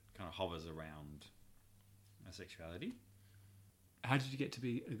 but it kind of hovers around sexuality. How did you get to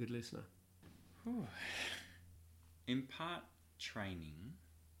be a good listener? In part, training.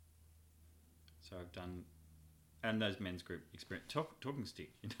 So I've done, and those men's group experience, talking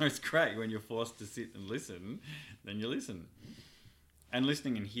stick. It's great when you're forced to sit and listen, then you listen. And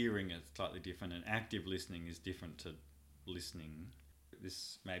listening and hearing is slightly different, and active listening is different to listening.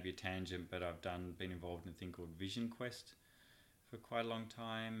 This may be a tangent, but I've been involved in a thing called Vision Quest for quite a long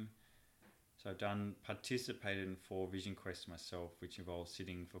time. So I've participated in 4 Vision Quests myself, which involves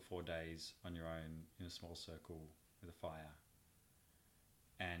sitting for 4 days on your own in a small circle with a fire.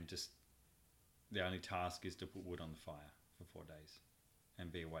 And just the only task is to put wood on the fire for 4 days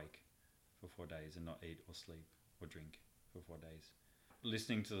and be awake for 4 days and not eat or sleep or drink for 4 days.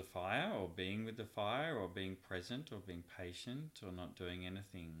 Listening to the fire or being with the fire or being present or being patient or not doing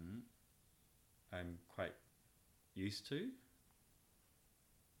anything, I'm quite used to.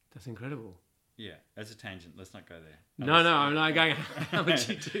 That's incredible. Yeah, as a tangent, let's not go there. No, I'm not going. How would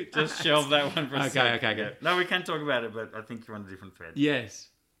you do that? Just shelve that one for a second. Okay. Yeah. No, we can talk about it, but I think you're on a different thread. Yes.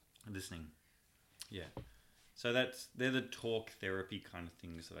 Listening. Yeah. So they're the talk therapy kind of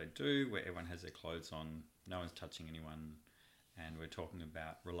things that I do, where everyone has their clothes on, no one's touching anyone, and we're talking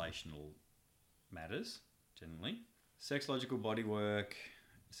about relational matters, generally. Sexological body work,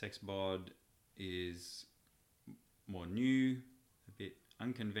 sex bod, is more new, a bit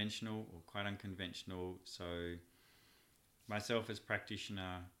unconventional or quite unconventional. So myself as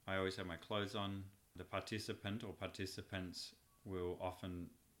practitioner, I always have my clothes on. The participant or participants will often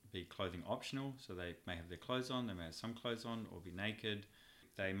be clothing optional, so they may have their clothes on, they may have some clothes on or be naked.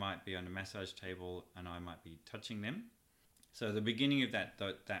 They might be on a massage table and I might be touching them. So at the beginning of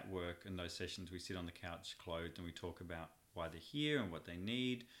that work and those sessions, we sit on the couch clothed and we talk about why they're here and what they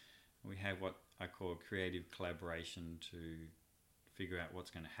need. We have what I call creative collaboration to figure out what's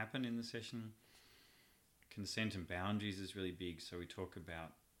going to happen in the session. Consent and boundaries is really big, so we talk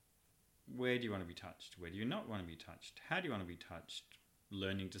about where do you want to be touched, where do you not want to be touched, how do you want to be touched,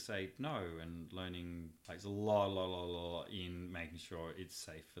 learning to say no, and learning like a lot in making sure it's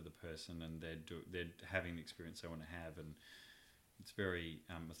safe for the person and they're having the experience they want to have, and it's very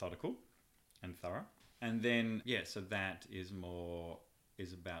methodical and thorough. And then so that is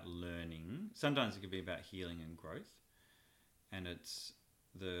about learning. Sometimes it can be about healing and growth, and it's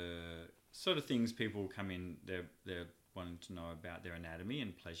the sort of things people come in, they're wanting to know about their anatomy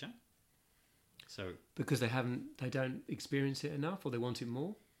and pleasure. So because they don't experience it enough, or they want it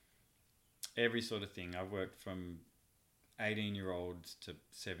more. Every sort of thing. I've worked from 18-year-olds to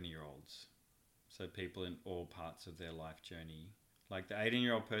 70-year-olds. So people in all parts of their life journey. Like the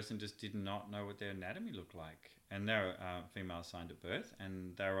 18-year-old person just did not know what their anatomy looked like, and they were female assigned at birth,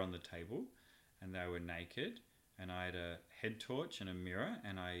 and they were on the table, and they were naked, and I had a head torch and a mirror,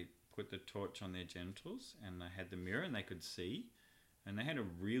 and I put the torch on their genitals, and I had the mirror, and they could see. And they had a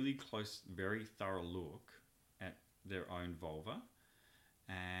really close, very thorough look at their own vulva.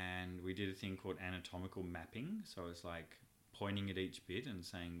 And we did a thing called anatomical mapping. So it's like pointing at each bit and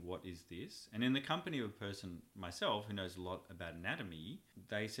saying, what is this? And in the company of a person, myself, who knows a lot about anatomy,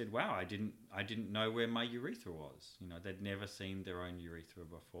 they said, wow, I didn't know where my urethra was. You know, they'd never seen their own urethra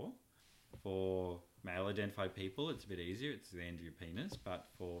before. For male-identified people, it's a bit easier. It's the end of your penis. But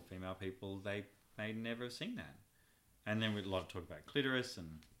for female people, they may never have seen that. And then we had a lot of talk about clitoris.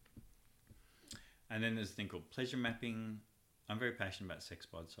 And then there's a thing called pleasure mapping. I'm very passionate about sex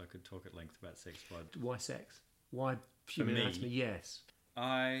bod, so I could talk at length about sex bod. Why sex? Why human anatomy? Yes.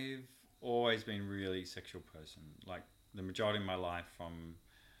 I've always been a really sexual person. Like the majority of my life, from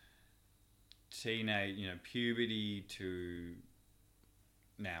teenage, puberty to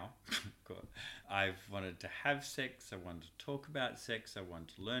now, I've wanted to have sex. I wanted to talk about sex. I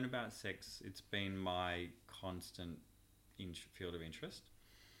wanted to learn about sex. It's been my constant field of interest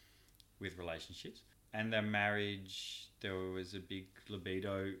with relationships. And the marriage, there was a big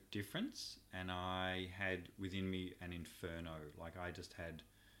libido difference, and I had within me an inferno. Like I just had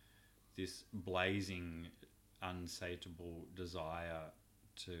this blazing, unsatiable desire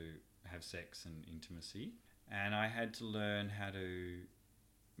to have sex and intimacy. And I had to learn how to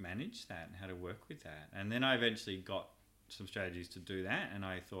manage that and how to work with that. And then I eventually got some strategies to do that, and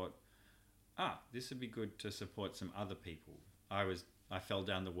I thought, this would be good to support some other people. I fell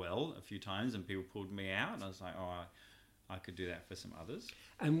down the well a few times and people pulled me out, and I was like, I could do that for some others.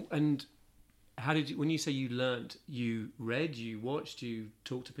 And how did you, when you say you learnt, you read, you watched, you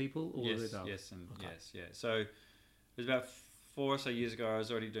talked to people? Or Yes. So it was about 4 or so years ago, I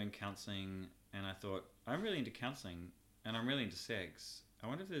was already doing counselling, and I thought, I'm really into counselling and I'm really into sex. I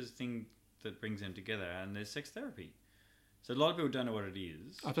wonder if there's a thing that brings them together, and there's sex therapy. So a lot of people don't know what it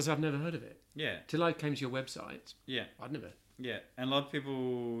is. I've never heard of it. Yeah. Till I came to your website. Yeah. I'd never. Yeah, and a lot of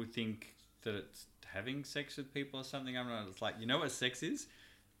people think that it's having sex with people or something. I'm not. It's like, you know what sex is?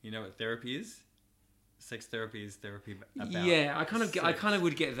 You know what therapy is? Sex therapy is therapy about. Yeah, I kind of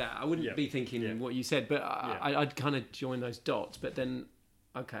would get that. I wouldn't be thinking what you said, but I'd kind of join those dots. But then,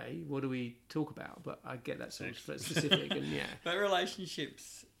 okay, what do we talk about? But I get that sort of specific and yeah. But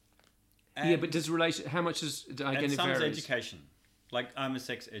relationships. Yeah, but how much does again it varies? Education. Like I'm a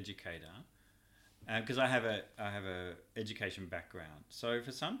sex educator. Because I have a education background, so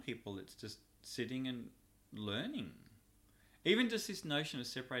for some people it's just sitting and learning. Even just this notion of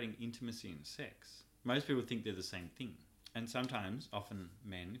separating intimacy and sex. Most people think they're the same thing, and often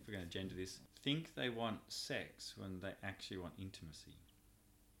men, if we're going to gender this, think they want sex when they actually want intimacy.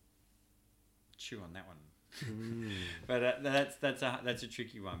 Chew on that one. But that's a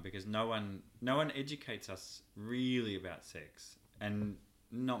tricky one, because no one educates us really about sex, and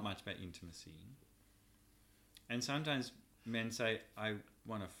not much about intimacy. And sometimes men say, I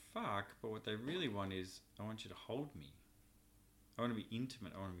want to fuck, but what they really want is, I want you to hold me. I want to be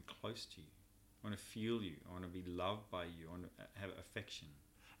intimate. I want to be close to you. I want to feel you. I want to be loved by you. I want to have affection.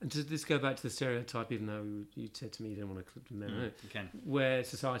 And does this go back to the stereotype, even though you said to me you didn't want to clip the men, You can. where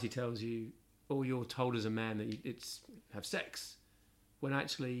society tells you, or you're told as a man that it's have sex, when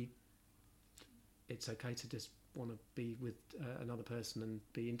actually it's okay to just want to be with another person and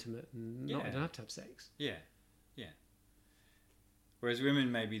be intimate and don't have to have sex. Yeah. Whereas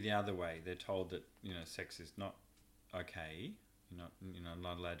women may be the other way. They're told that, sex is not okay. You're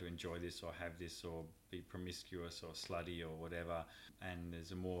not allowed to enjoy this or have this or be promiscuous or slutty or whatever. And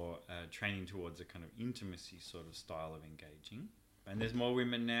there's a more training towards a kind of intimacy sort of style of engaging. And there's more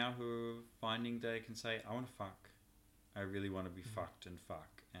women now who are finding they can say, I want to fuck. I really want to be fucked and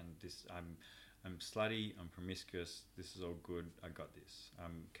fuck. And this, I'm slutty, I'm promiscuous, this is all good, I got this.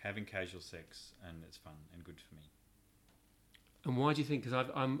 I'm having casual sex and it's fun and good for me. And why do you think, because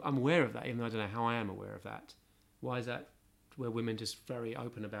I'm aware of that, even though I don't know how I am aware of that, why is that where women just very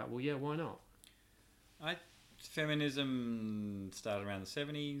open about, well, yeah, why not? Feminism started around the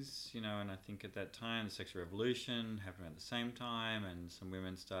 70s, and I think at that time the sexual revolution happened around the same time, and some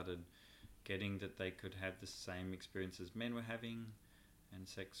women started getting that they could have the same experiences men were having, and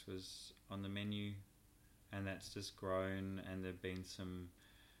sex was on the menu, and that's just grown, and there have been some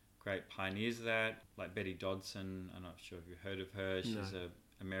great pioneers of that, like Betty Dodson. I'm not sure if you've heard of her. She's an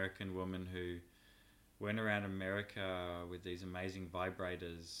American woman who went around America with these amazing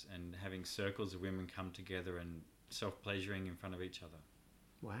vibrators and having circles of women come together and self-pleasuring in front of each other.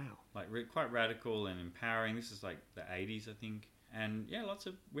 Wow. Like quite radical and empowering. This is like the 80s, I think. And yeah, lots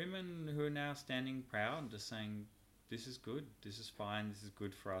of women who are now standing proud and just saying, this is good, this is fine, this is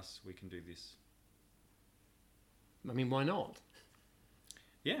good for us, we can do this. I mean, why not?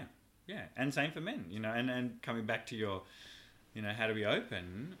 Yeah. And same for men, and coming back to your, how do we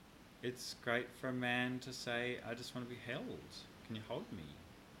open? It's great for a man to say, I just want to be held. Can you hold me?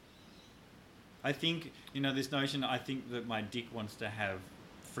 I think, this notion, I think that my dick wants to have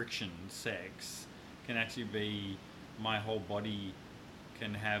friction, sex, can actually be my whole body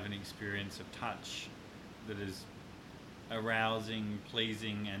can have an experience of touch that is arousing,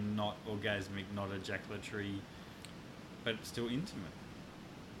 pleasing, and not orgasmic, not ejaculatory, but still intimate.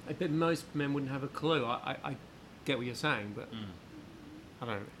 I bet most men wouldn't have a clue. I get what you're saying, but I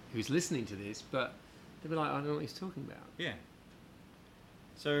don't know who's listening to this, but they'd be like, I don't know what he's talking about. Yeah.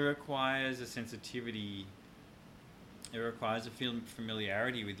 So it requires a sensitivity. It requires a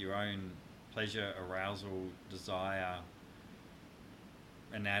familiarity with your own pleasure, arousal, desire,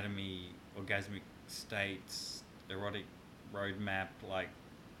 anatomy, orgasmic states, erotic roadmap. Like,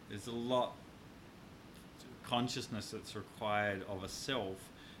 there's a lot of consciousness that's required of a self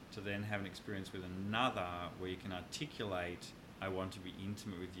to then have an experience with another where you can articulate, I want to be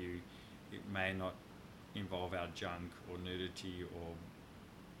intimate with you. It may not involve our junk or nudity or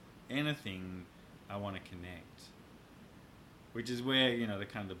anything. I want to connect, which is where the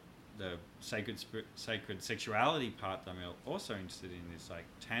kind of the sacred sexuality part that I'm also interested in is like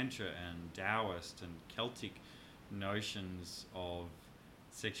Tantra and Taoist and Celtic notions of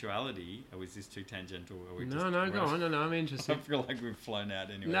sexuality. Oh, is this too tangential? No, go on. No, I'm interested. I feel like we've flown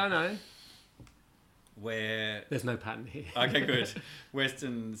out anyway. No. Where there's no pattern here. Okay, good.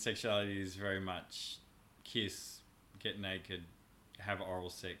 Western sexuality is very much kiss, get naked, have oral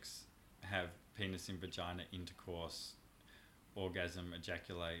sex, have penis and vagina intercourse, orgasm,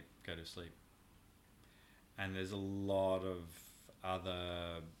 ejaculate, go to sleep. And there's a lot of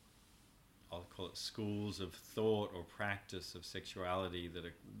other, I'll call it schools of thought or practice of sexuality that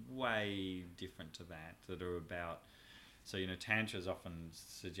are way different to that are about, so Tantra is often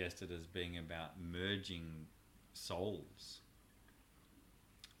suggested as being about merging souls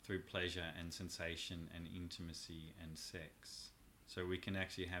through pleasure and sensation and intimacy and sex. So we can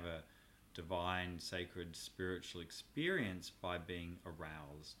actually have a divine, sacred, spiritual experience by being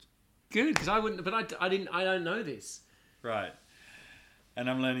aroused. Good, because I wouldn't, but I don't know this. Right. And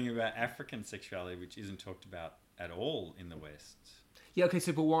I'm learning about African sexuality, which isn't talked about at all in the West. Yeah, okay,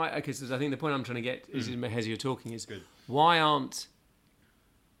 so but why? Okay, so I think the point I'm trying to get is, as you're talking, is good. Why are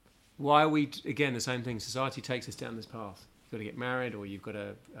we, again, the same thing? Society takes us down this path. You've got to get married, or you've got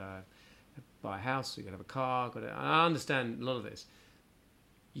to buy a house, or you've got to have a car. I understand a lot of this.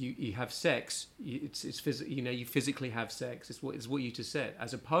 You have sex. It's you physically have sex. It's what you just said.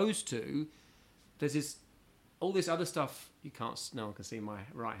 As opposed to, there's all this other stuff. You can't. No one can see my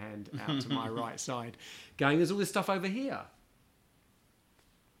right hand out to my right side. There's all this stuff over here.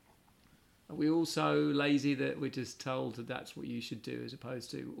 Are we all so lazy that we're just told that that's what you should do, as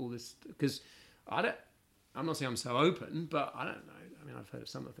opposed to all this? Because I'm not saying I'm so open, but I don't know. I mean, I've heard of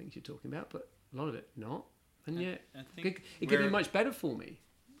some of the things you're talking about, but a lot of it not. And yet, it could be much better for me.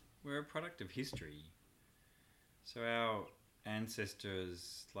 We're a product of history. So our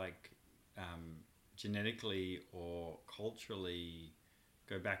ancestors, genetically or culturally,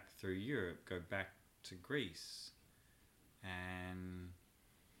 go back through Europe, go back to Greece, and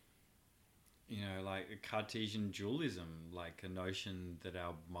like a Cartesian dualism, like a notion that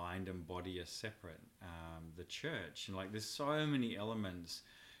our mind and body are separate. The church, and there's so many elements,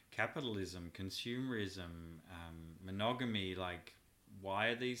 capitalism, consumerism, monogamy, why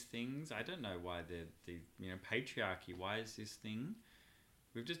are these things? I don't know why they're patriarchy. Why is this thing?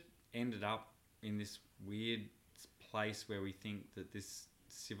 We've just ended up in this weird place where we think that this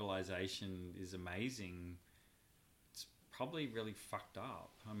civilization is amazing. It's probably really fucked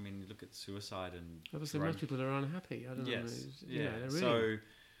up. I mean, look at suicide and... Obviously, most people are unhappy. I don't know. Yeah. They're really... So,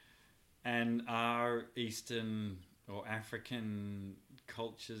 and are Eastern or African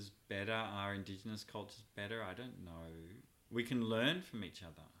cultures better? Are Indigenous cultures better? I don't know. We can learn from each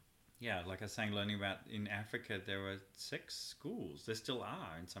other. Yeah, like I was saying, learning about in Africa, there were sex schools. There still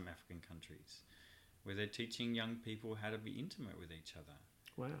are in some African countries where they're teaching young people how to be intimate with each other.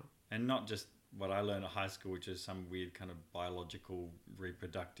 Wow. And not just what I learned at high school, which is some weird kind of biological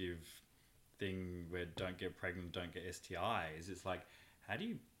reproductive thing where don't get pregnant, don't get STIs. It's like, how do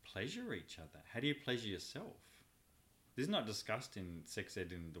you pleasure each other? How do you pleasure yourself? This is not discussed in sex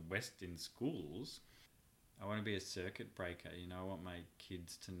ed in the West in schools. I want to be a circuit breaker. I want my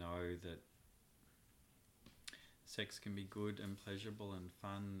kids to know that sex can be good and pleasurable and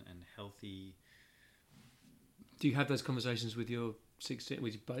fun and healthy. Do you have those conversations with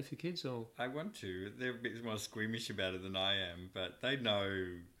with both your kids, or? I want to. They're a bit more squeamish about it than I am, but they know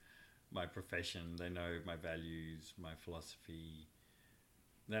my profession. They know my values, my philosophy.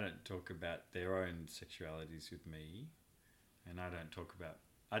 They don't talk about their own sexualities with me, and I don't talk about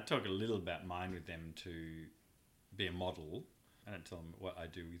I talk a little about mine with them to be a model. I don't tell them what I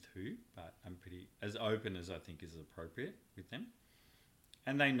do with who, but I'm pretty as open as I think is appropriate with them.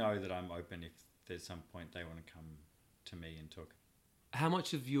 And they know that I'm open if there's some point they want to come to me and talk How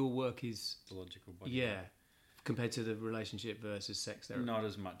much of your work is the logical body. yeah compared to the relationship versus sex therapy? Not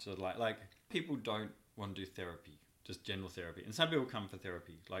as much as like people don't want to do therapy, just general therapy. And some people come for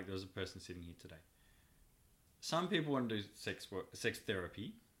therapy. Like there's a person sitting here today. Some people want to do sex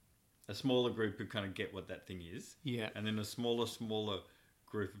therapy. A smaller group who kind of get what that thing is. Yeah. And then a smaller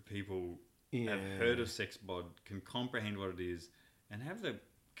group of people have heard of sex bod, can comprehend what it is, and have the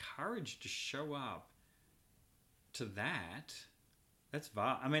courage to show up to that. That's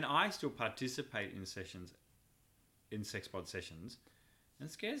vast. I mean, I still participate in sessions, in sex bod sessions, and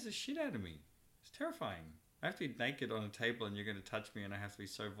it scares the shit out of me. It's terrifying. I have to be naked on a table and you're going to touch me and I have to be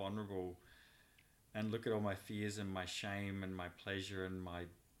so vulnerable and look at all my fears and my shame and my pleasure and my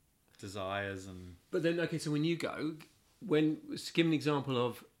desires and... But then, okay, so when you go, give an example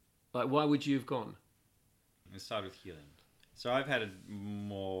of, like, why would you have gone? It started with healing. So I've had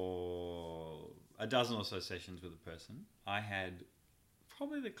a dozen or so sessions with a person. I had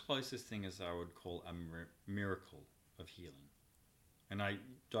probably the closest thing as I would call a miracle of healing. And I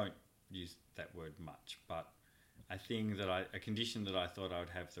don't use that word much, but a condition that I thought I would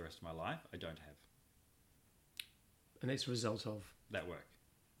have the rest of my life, I don't have. And it's a result of? That work.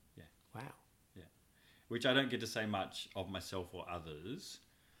 Wow. Yeah. Which I don't get to say much of myself or others.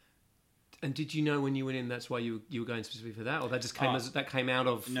 And did you know when you went in that's why you were going specifically for that, or that just came out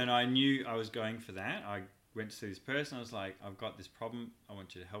of? No, I knew I was going for that. I went to see this person. I was like, I've got this problem. I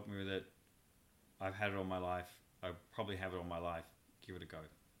want you to help me with it. I've had it all my life. I probably have it all my life. Give it a go.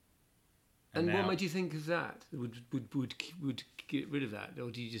 And what made you think of that? Would get rid of that, or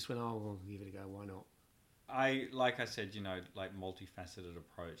do you just went, oh, well, give it a go? Why not? Like I said, like multifaceted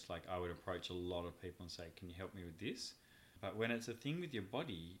approach. Like I would approach a lot of people and say, can you help me with this? But when it's a thing with your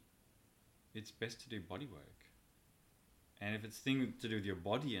body, it's best to do body work. And if it's a thing to do with your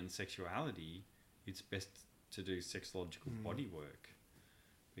body and sexuality, it's best to do sexological body work.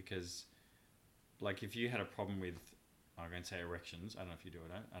 Because like if you had a problem with, I'm going to say erections, I don't know if you do or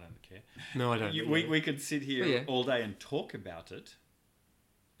don't, I don't care. No, I don't. We could sit here all day and talk about it.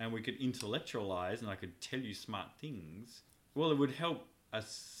 And we could intellectualize and I could tell you smart things. Well, it would help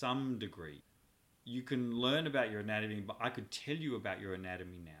us some degree. You can learn about your anatomy, but I could tell you about your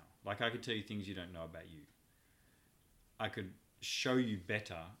anatomy now. Like I could tell you things you don't know about you. I could show you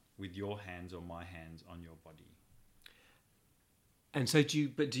better with your hands or my hands on your body. And so do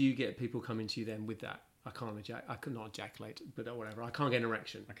you get people coming to you then with that? I could not ejaculate, but whatever. I can't get an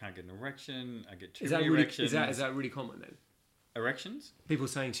erection. I can't get an erection. I get too many erections. Is that really common then? Erections? People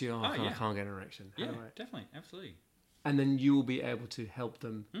saying to you, I can't get an erection. Yeah, definitely. Absolutely. And then you will be able to help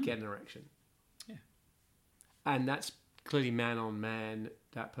them get an erection. Yeah. And that's clearly man on man.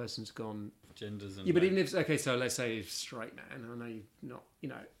 That person's gone... Genders and... Yeah, but even if... Okay, so let's say you're straight man. I know you're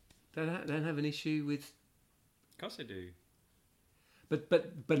not... don't have an issue with... Of course I do.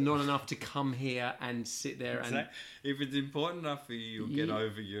 But not enough to come here and sit there and... If it's important enough for you, you'll get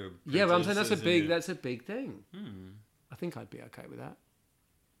over your... Yeah, but I'm saying that's a big thing. I think I'd be okay with that.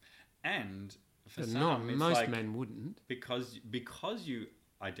 And for but some, most men wouldn't. Because you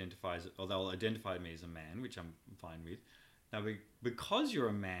identify as... Or they'll identify me as a man, which I'm fine with. Now, because you're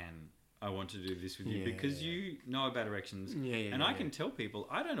a man, I want to do this with you. Because you know about erections. And I can tell people,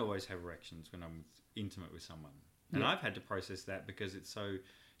 I don't always have erections when I'm intimate with someone. And I've had to process that because it's so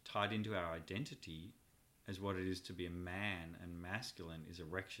tied into our identity as what it is to be a man, and masculine is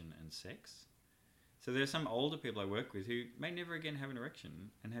erection and sex. So there are some older people I work with who may never again have an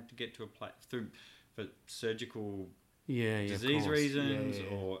erection and have to get to a place for surgical disease reasons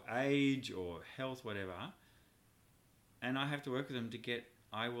or age or health, whatever. And I have to work with them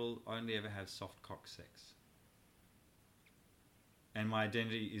I will only ever have soft cock sex. And my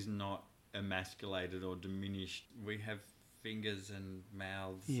identity is not emasculated or diminished. We have fingers and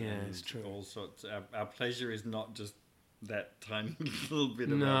mouths and it's true. All sorts. Our pleasure is not just that tiny little bit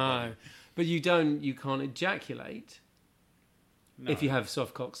of our body. But you can't ejaculate if you have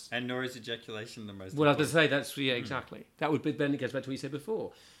soft cocks. And nor is ejaculation the most Well, I was going to say, exactly. That would be, then it goes back to what you said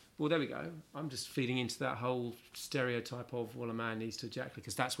before. Well, there we go. I'm just feeding into that whole stereotype of, well, a man needs to ejaculate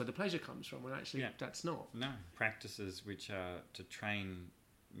because that's where the pleasure comes from, when actually that's not. No. Practices which are to train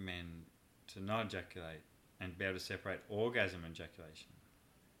men to not ejaculate and be able to separate orgasm and ejaculation.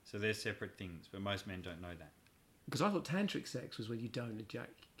 So they're separate things, but most men don't know that. Because I thought tantric sex was when you don't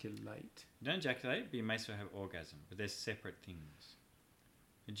ejaculate. You don't ejaculate, but you may still have orgasm, but they're separate things.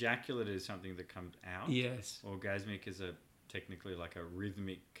 Ejaculate is something that comes out. Yes. Orgasmic is a technically like a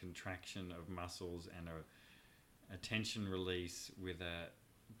rhythmic contraction of muscles and a tension release with a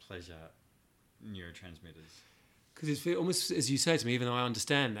pleasure neurotransmitters. Because it's almost as you say to me, even though I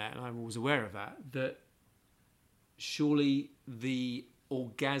understand that and I'm always aware of that surely the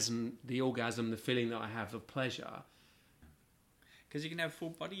orgasm, the feeling that I have of pleasure. Because you can have full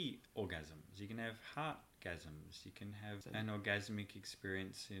body orgasms, you can have heartgasms, you can have an orgasmic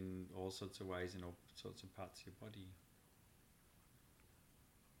experience in all sorts of ways in all sorts of parts of your body.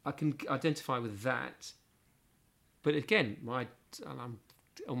 I can identify with that, but again, and I'm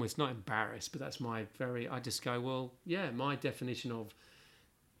almost not embarrassed, but that's I just go, well, yeah, my definition of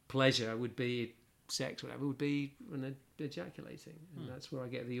pleasure would be sex, whatever, would be when ejaculating, and that's where I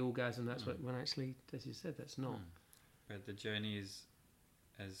get the orgasm. That's when actually, as you said, that's not. But the journey is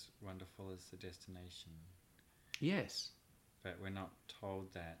as wonderful as the destination. Yes. But we're not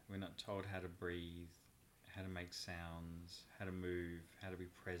told that. We're not told how to breathe, how to make sounds, how to move, how to be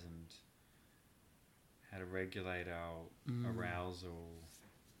present, how to regulate our arousal.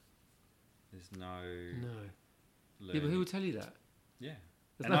 There's no learning. Yeah, but who will tell you that? Yeah.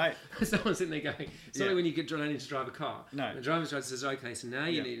 Someone's sitting there going, it's not like when you get learning to drive a car. No. The driver's license says, okay, so now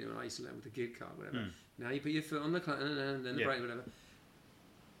you need, I used to learn with the gig car, whatever. Now you put your foot on the clutch, and then the brake, whatever.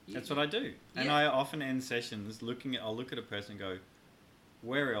 That's what I do. And I often end sessions I'll look at a person and go,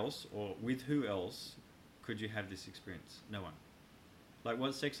 where else or with who else could you have this experience? No one. Like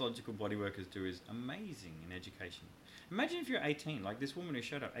what sexological body workers do is amazing in education. Imagine if you're 18, like this woman who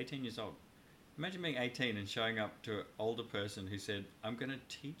showed up, 18 years old. Imagine being 18 and showing up to an older person who said, I'm going to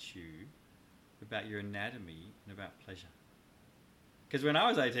teach you about your anatomy and about pleasure. Because when I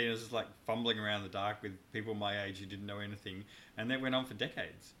was 18, I was just like fumbling around in the dark with people my age who didn't know anything, and that went on for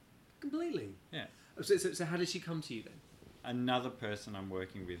decades. Completely. Yeah. So how did she come to you then? Another person I'm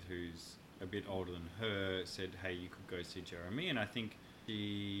working with who's a bit older than her said, hey, you could go see Jeremy. And I think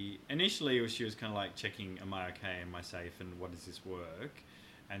initially she was kind of like checking, am I okay, am I safe, and what does this work?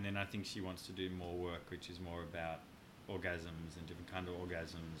 And then I think she wants to do more work, which is more about orgasms and different kind of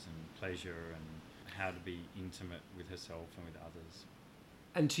orgasms and pleasure and how to be intimate with herself and with others.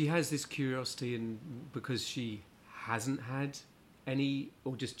 And she has this curiosity, and because she hasn't had any,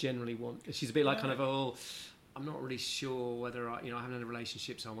 or just generally she's a bit like kind of, I'm not really sure whether I haven't had a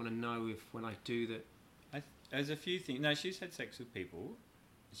relationship, so I want to know if when I do that. There's a few things. No, she's had sex with people.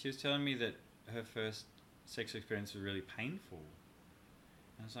 She was telling me that her first sexual experience was really painful.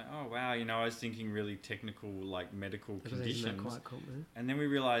 And I was like, oh wow, I was thinking really technical, like medical conditions. Isn't that quite cool, man? And then we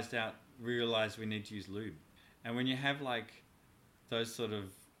realised we need to use lube. And when you have like those sort of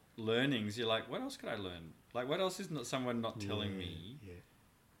learnings, you're like, what else could I learn? Like, what else is someone not telling me? Yeah.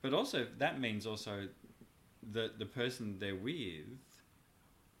 But also, that means also that the person they're with,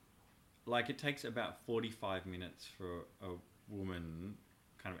 like, it takes about 45 minutes for a woman,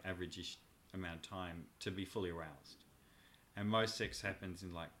 kind of average-ish amount of time, to be fully aroused. And most sex happens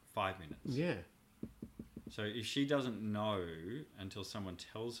in, like, 5 minutes. Yeah. So if she doesn't know until someone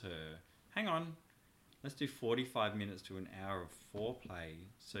tells her, hang on, let's do 45 minutes to an hour of foreplay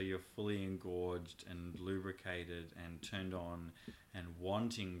so you're fully engorged and lubricated and turned on and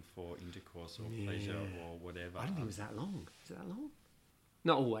wanting for intercourse or pleasure or whatever. I don't think it was that long. Is it that long?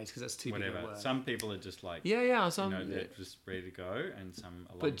 Not always, because that's too big a word. Some people are just like, they're just ready to go, and some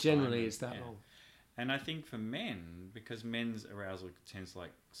a long But generally time, it's that long. And I think for men, because men's arousal tends to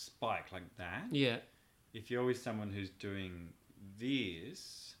like spike like that. Yeah. If you're with someone who's doing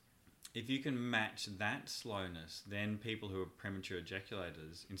this, if you can match that slowness, then people who are premature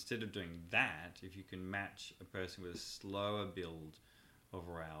ejaculators, instead of doing that, if you can match a person with a slower build of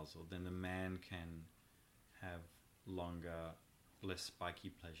arousal, then the man can have longer, less spiky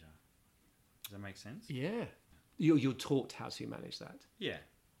pleasure. Does that make sense? Yeah. You're taught how to manage that. Yeah.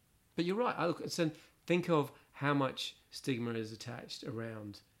 But you're right. So think of how much stigma is attached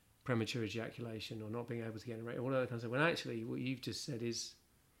around premature ejaculation or not being able to get erect, all that kind of stuff. When actually what you've just said is,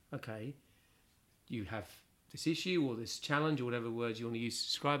 okay, you have this issue or this challenge or whatever words you want to use to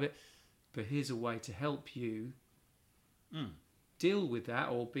describe it, but here's a way to help you deal with that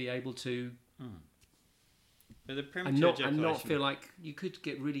or be able to But the premature and not feel like you could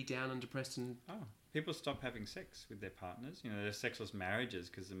get really down and depressed and people stop having sex with their partners. There's sexless marriages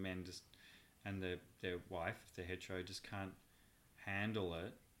because the men just and their wife, if they're hetero, just can't handle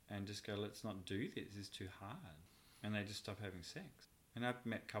it and just go, let's not do this. It's too hard, and they just stop having sex. And I've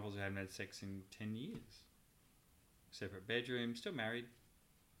met couples who haven't had sex in 10 years. Separate bedroom, still married,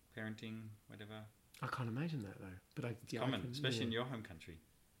 parenting, whatever. I can't imagine that though. But it's common, especially in your home country.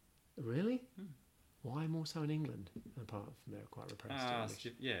 Really? Why more so in England? Apart from they're quite repressed.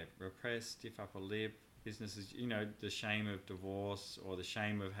 Repressed, stiff upper lip, businesses, you know, the shame of divorce or the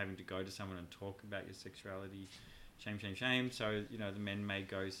shame of having to go to someone and talk about your sexuality. Shame, shame, shame. So, you know, the men may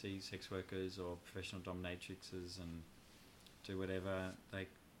go see sex workers or professional dominatrixes and do whatever they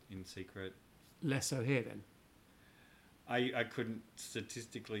in secret. Less so here then. I couldn't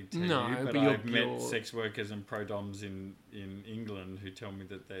statistically tell No, you, but but I've you're- met sex workers and pro-doms in England who tell me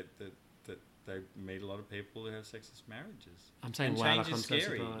that they meet a lot of people who have sexless marriages. I'm saying, And wow, change like, I'm is so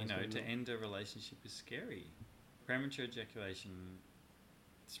scary. surprised, You know, but to not. end a relationship is scary. Premature ejaculation,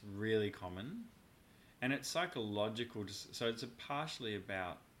 it's really common, and it's psychological. So it's partially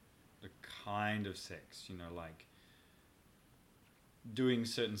about the kind of sex. You know, like doing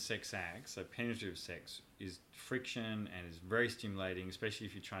certain sex acts. So penetrative sex is friction and is very stimulating, especially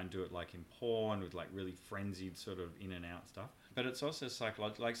if you try and do it like in porn with like really frenzied sort of in and out stuff. But it's also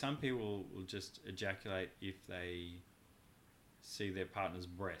psychological. Like some people will just ejaculate if they see their partner's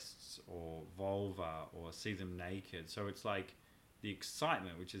breasts or vulva or see them naked. So it's like the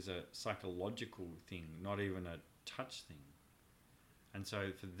excitement, which is a psychological thing, not even a touch thing. And so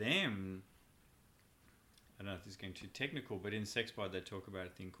for them, I don't know if this is getting too technical, but in SexBot they talk about a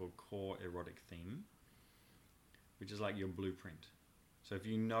thing called core erotic theme, which is like your blueprint. So if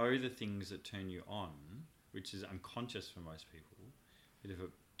you know the things that turn you on, which is unconscious for most people, but if it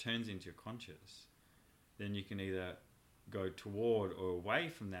turns into your conscious, then you can either go toward or away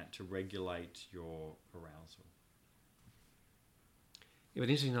from that to regulate your arousal. Yeah, but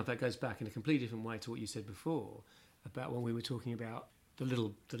interesting enough, that goes back in a completely different way to what you said before about when we were talking about the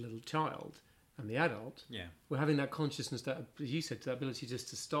little child and the adult. Yeah. We're having that consciousness, that, as you said, that ability just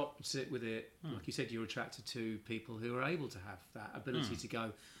to stop, sit with it. Like you said, you're attracted to people who are able to have that ability to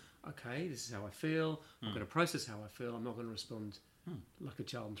go, okay, this is how I feel. I'm going to process how I feel. I'm not going to respond like a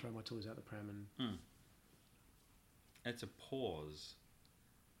child and throw my toys out the pram. And It's a pause.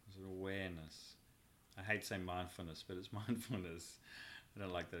 It's an awareness. I hate saying mindfulness, but it's mindfulness. I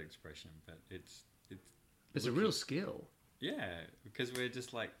don't like that expression, but it's it's a real skill. yeah, because we're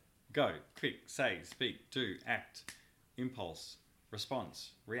just like go, quick, say, speak, do, act, impulse,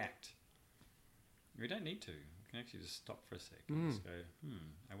 response, react. We don't need to. We can actually just stop for a sec and just go,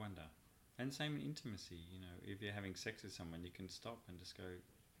 I wonder. And same in intimacy, you know, if you're having sex with someone, you can stop and just go,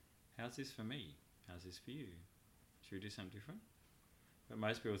 how's this for me? How's this for you? Should we do something different? But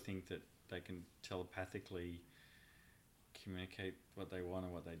most people think that they can telepathically communicate what they want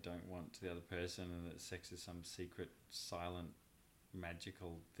and what they don't want to the other person, and that sex is some secret, silent,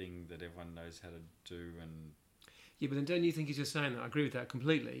 magical thing that everyone knows how to do. And Yeah, but then don't you think he's just saying that? I agree with that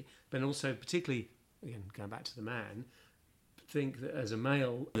completely. But also, particularly, again, going back to the man, think that as a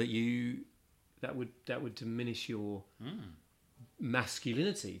male, that would diminish your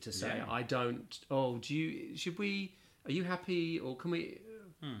masculinity to say, Yeah. I don't. Oh, are you happy, or can we?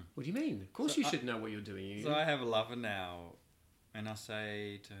 What do you mean? Of course, So you should know what you're doing. so I have a lover now, and I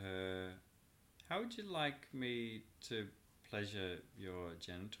say to her, how would you like me to pleasure your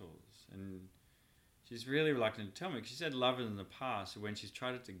genitals? And she's really reluctant to tell me, because she's had lovers in the past who, when she's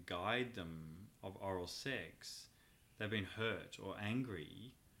tried to guide them of oral sex, they've been hurt or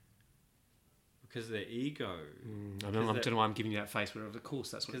angry because of their ego. I don't know why I'm giving you that face, but of course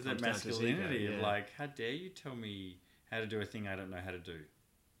that's what it Because comes that down to. is ego, masculinity of yeah. like, how dare you tell me how to do a thing I don't know how to do?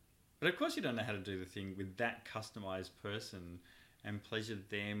 But of course you don't know how to do the thing with that customized person and pleasure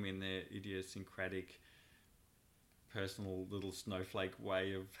them in their idiosyncratic, personal little snowflake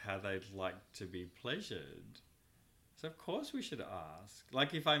way of how they'd like to be pleasured. So of course we should ask.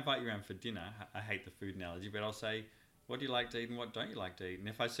 Like if I invite you around for dinner, I hate the food analogy, but I'll say, what do you like to eat and what don't you like to eat? And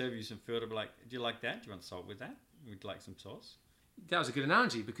if I serve you some food, I'll be like, do you like that? Do you want salt with that? Would you like some sauce? That was a good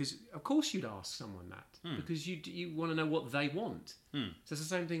analogy, because of course you'd ask someone that because you want to know what they want. So it's the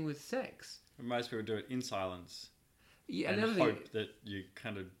same thing with sex. And most people do it in silence Yeah, and another hope thing, that you're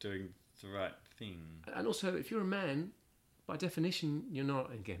kind of doing the right thing. and also if you're a man, by definition, you're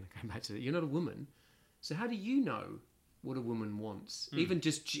not. Again, going back to that, you're not a woman. So how do you know what a woman wants? Even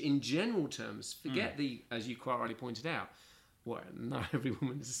just in general terms, forget as you quite rightly pointed out. Well, not every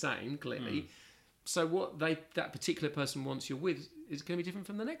woman is the same, clearly. So what that particular person wants you're with is going to be different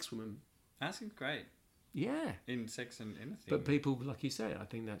from the next woman. Asking's great Yeah. in sex and anything. But people, like you say, I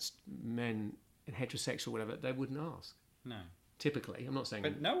think that's men, heterosexual, whatever, they wouldn't ask. No. Typically, I'm not saying.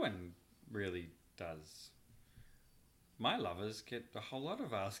 But no one really does. My lovers get a whole lot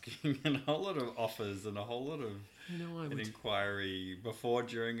of asking and a whole lot of offers and a whole lot of I an would. inquiry before,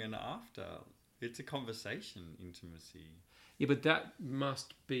 during and after. It's a conversation, intimacy. Yeah, but that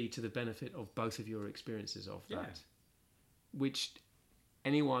must be to the benefit of both of your experiences of that. Yeah. Which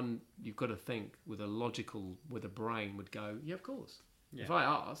anyone, you've got to think with a brain would go, yeah, of course. Yeah. If I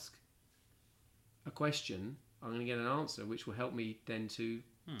ask, a question, I'm going to get an answer, which will help me then to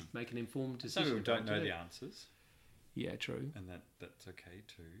make an informed Some decision. people don't about know it. the answers, Yeah, true. and that's okay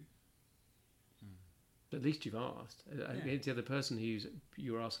too. But at least you've asked. I Yeah. think the other person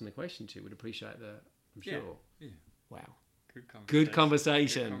you were asking the question to would appreciate that, I'm Yeah. sure. Yeah. Wow. Good conversation. Good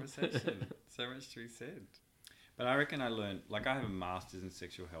conversation. Good conversation. So much to be said. But I reckon I learned, like I have a master's in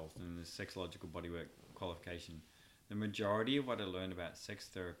sexual health and a sexological bodywork qualification. The majority of what I learned about sex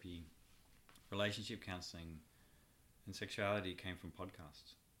therapy, relationship counselling, and sexuality came from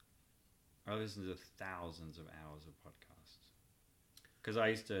podcasts. I listened to thousands of hours of podcasts. Because I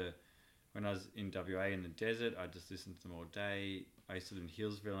used to, when I was in WA in the desert, I just listened to them all day. I used to live in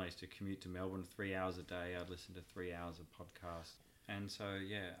Hillsville. I used to commute to Melbourne 3 hours a day. I'd listen to 3 hours of podcasts. And so,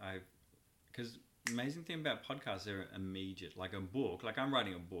 yeah, because amazing thing about podcasts, they're immediate. Like a book, like I'm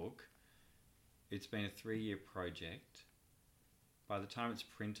writing a book. It's been a 3-year project. By the time it's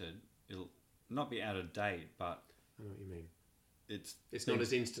printed, it'll not be out of date, but I know what you mean. it's not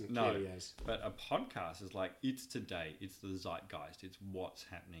as instant, no, clearly as. But a podcast is like, it's today, it's the zeitgeist, it's what's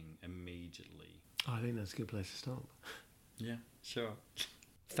happening immediately. I think that's a good place to stop. Yeah, sure.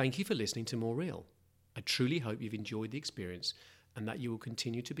 Thank you for listening to More Real. I truly hope you've enjoyed the experience and that you will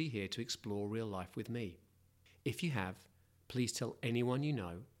continue to be here to explore real life with me. If you have, please tell anyone you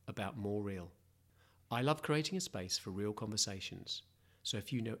know about More Real. I love creating a space for real conversations. So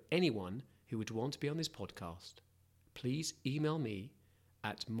if you know anyone who would want to be on this podcast, please email me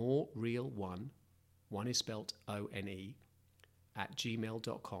at morereal1, one is spelt O-N-E,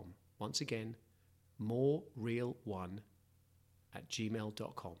 @gmail.com. Once again, morereal1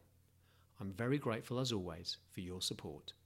 @gmail.com. I'm very grateful as always for your support.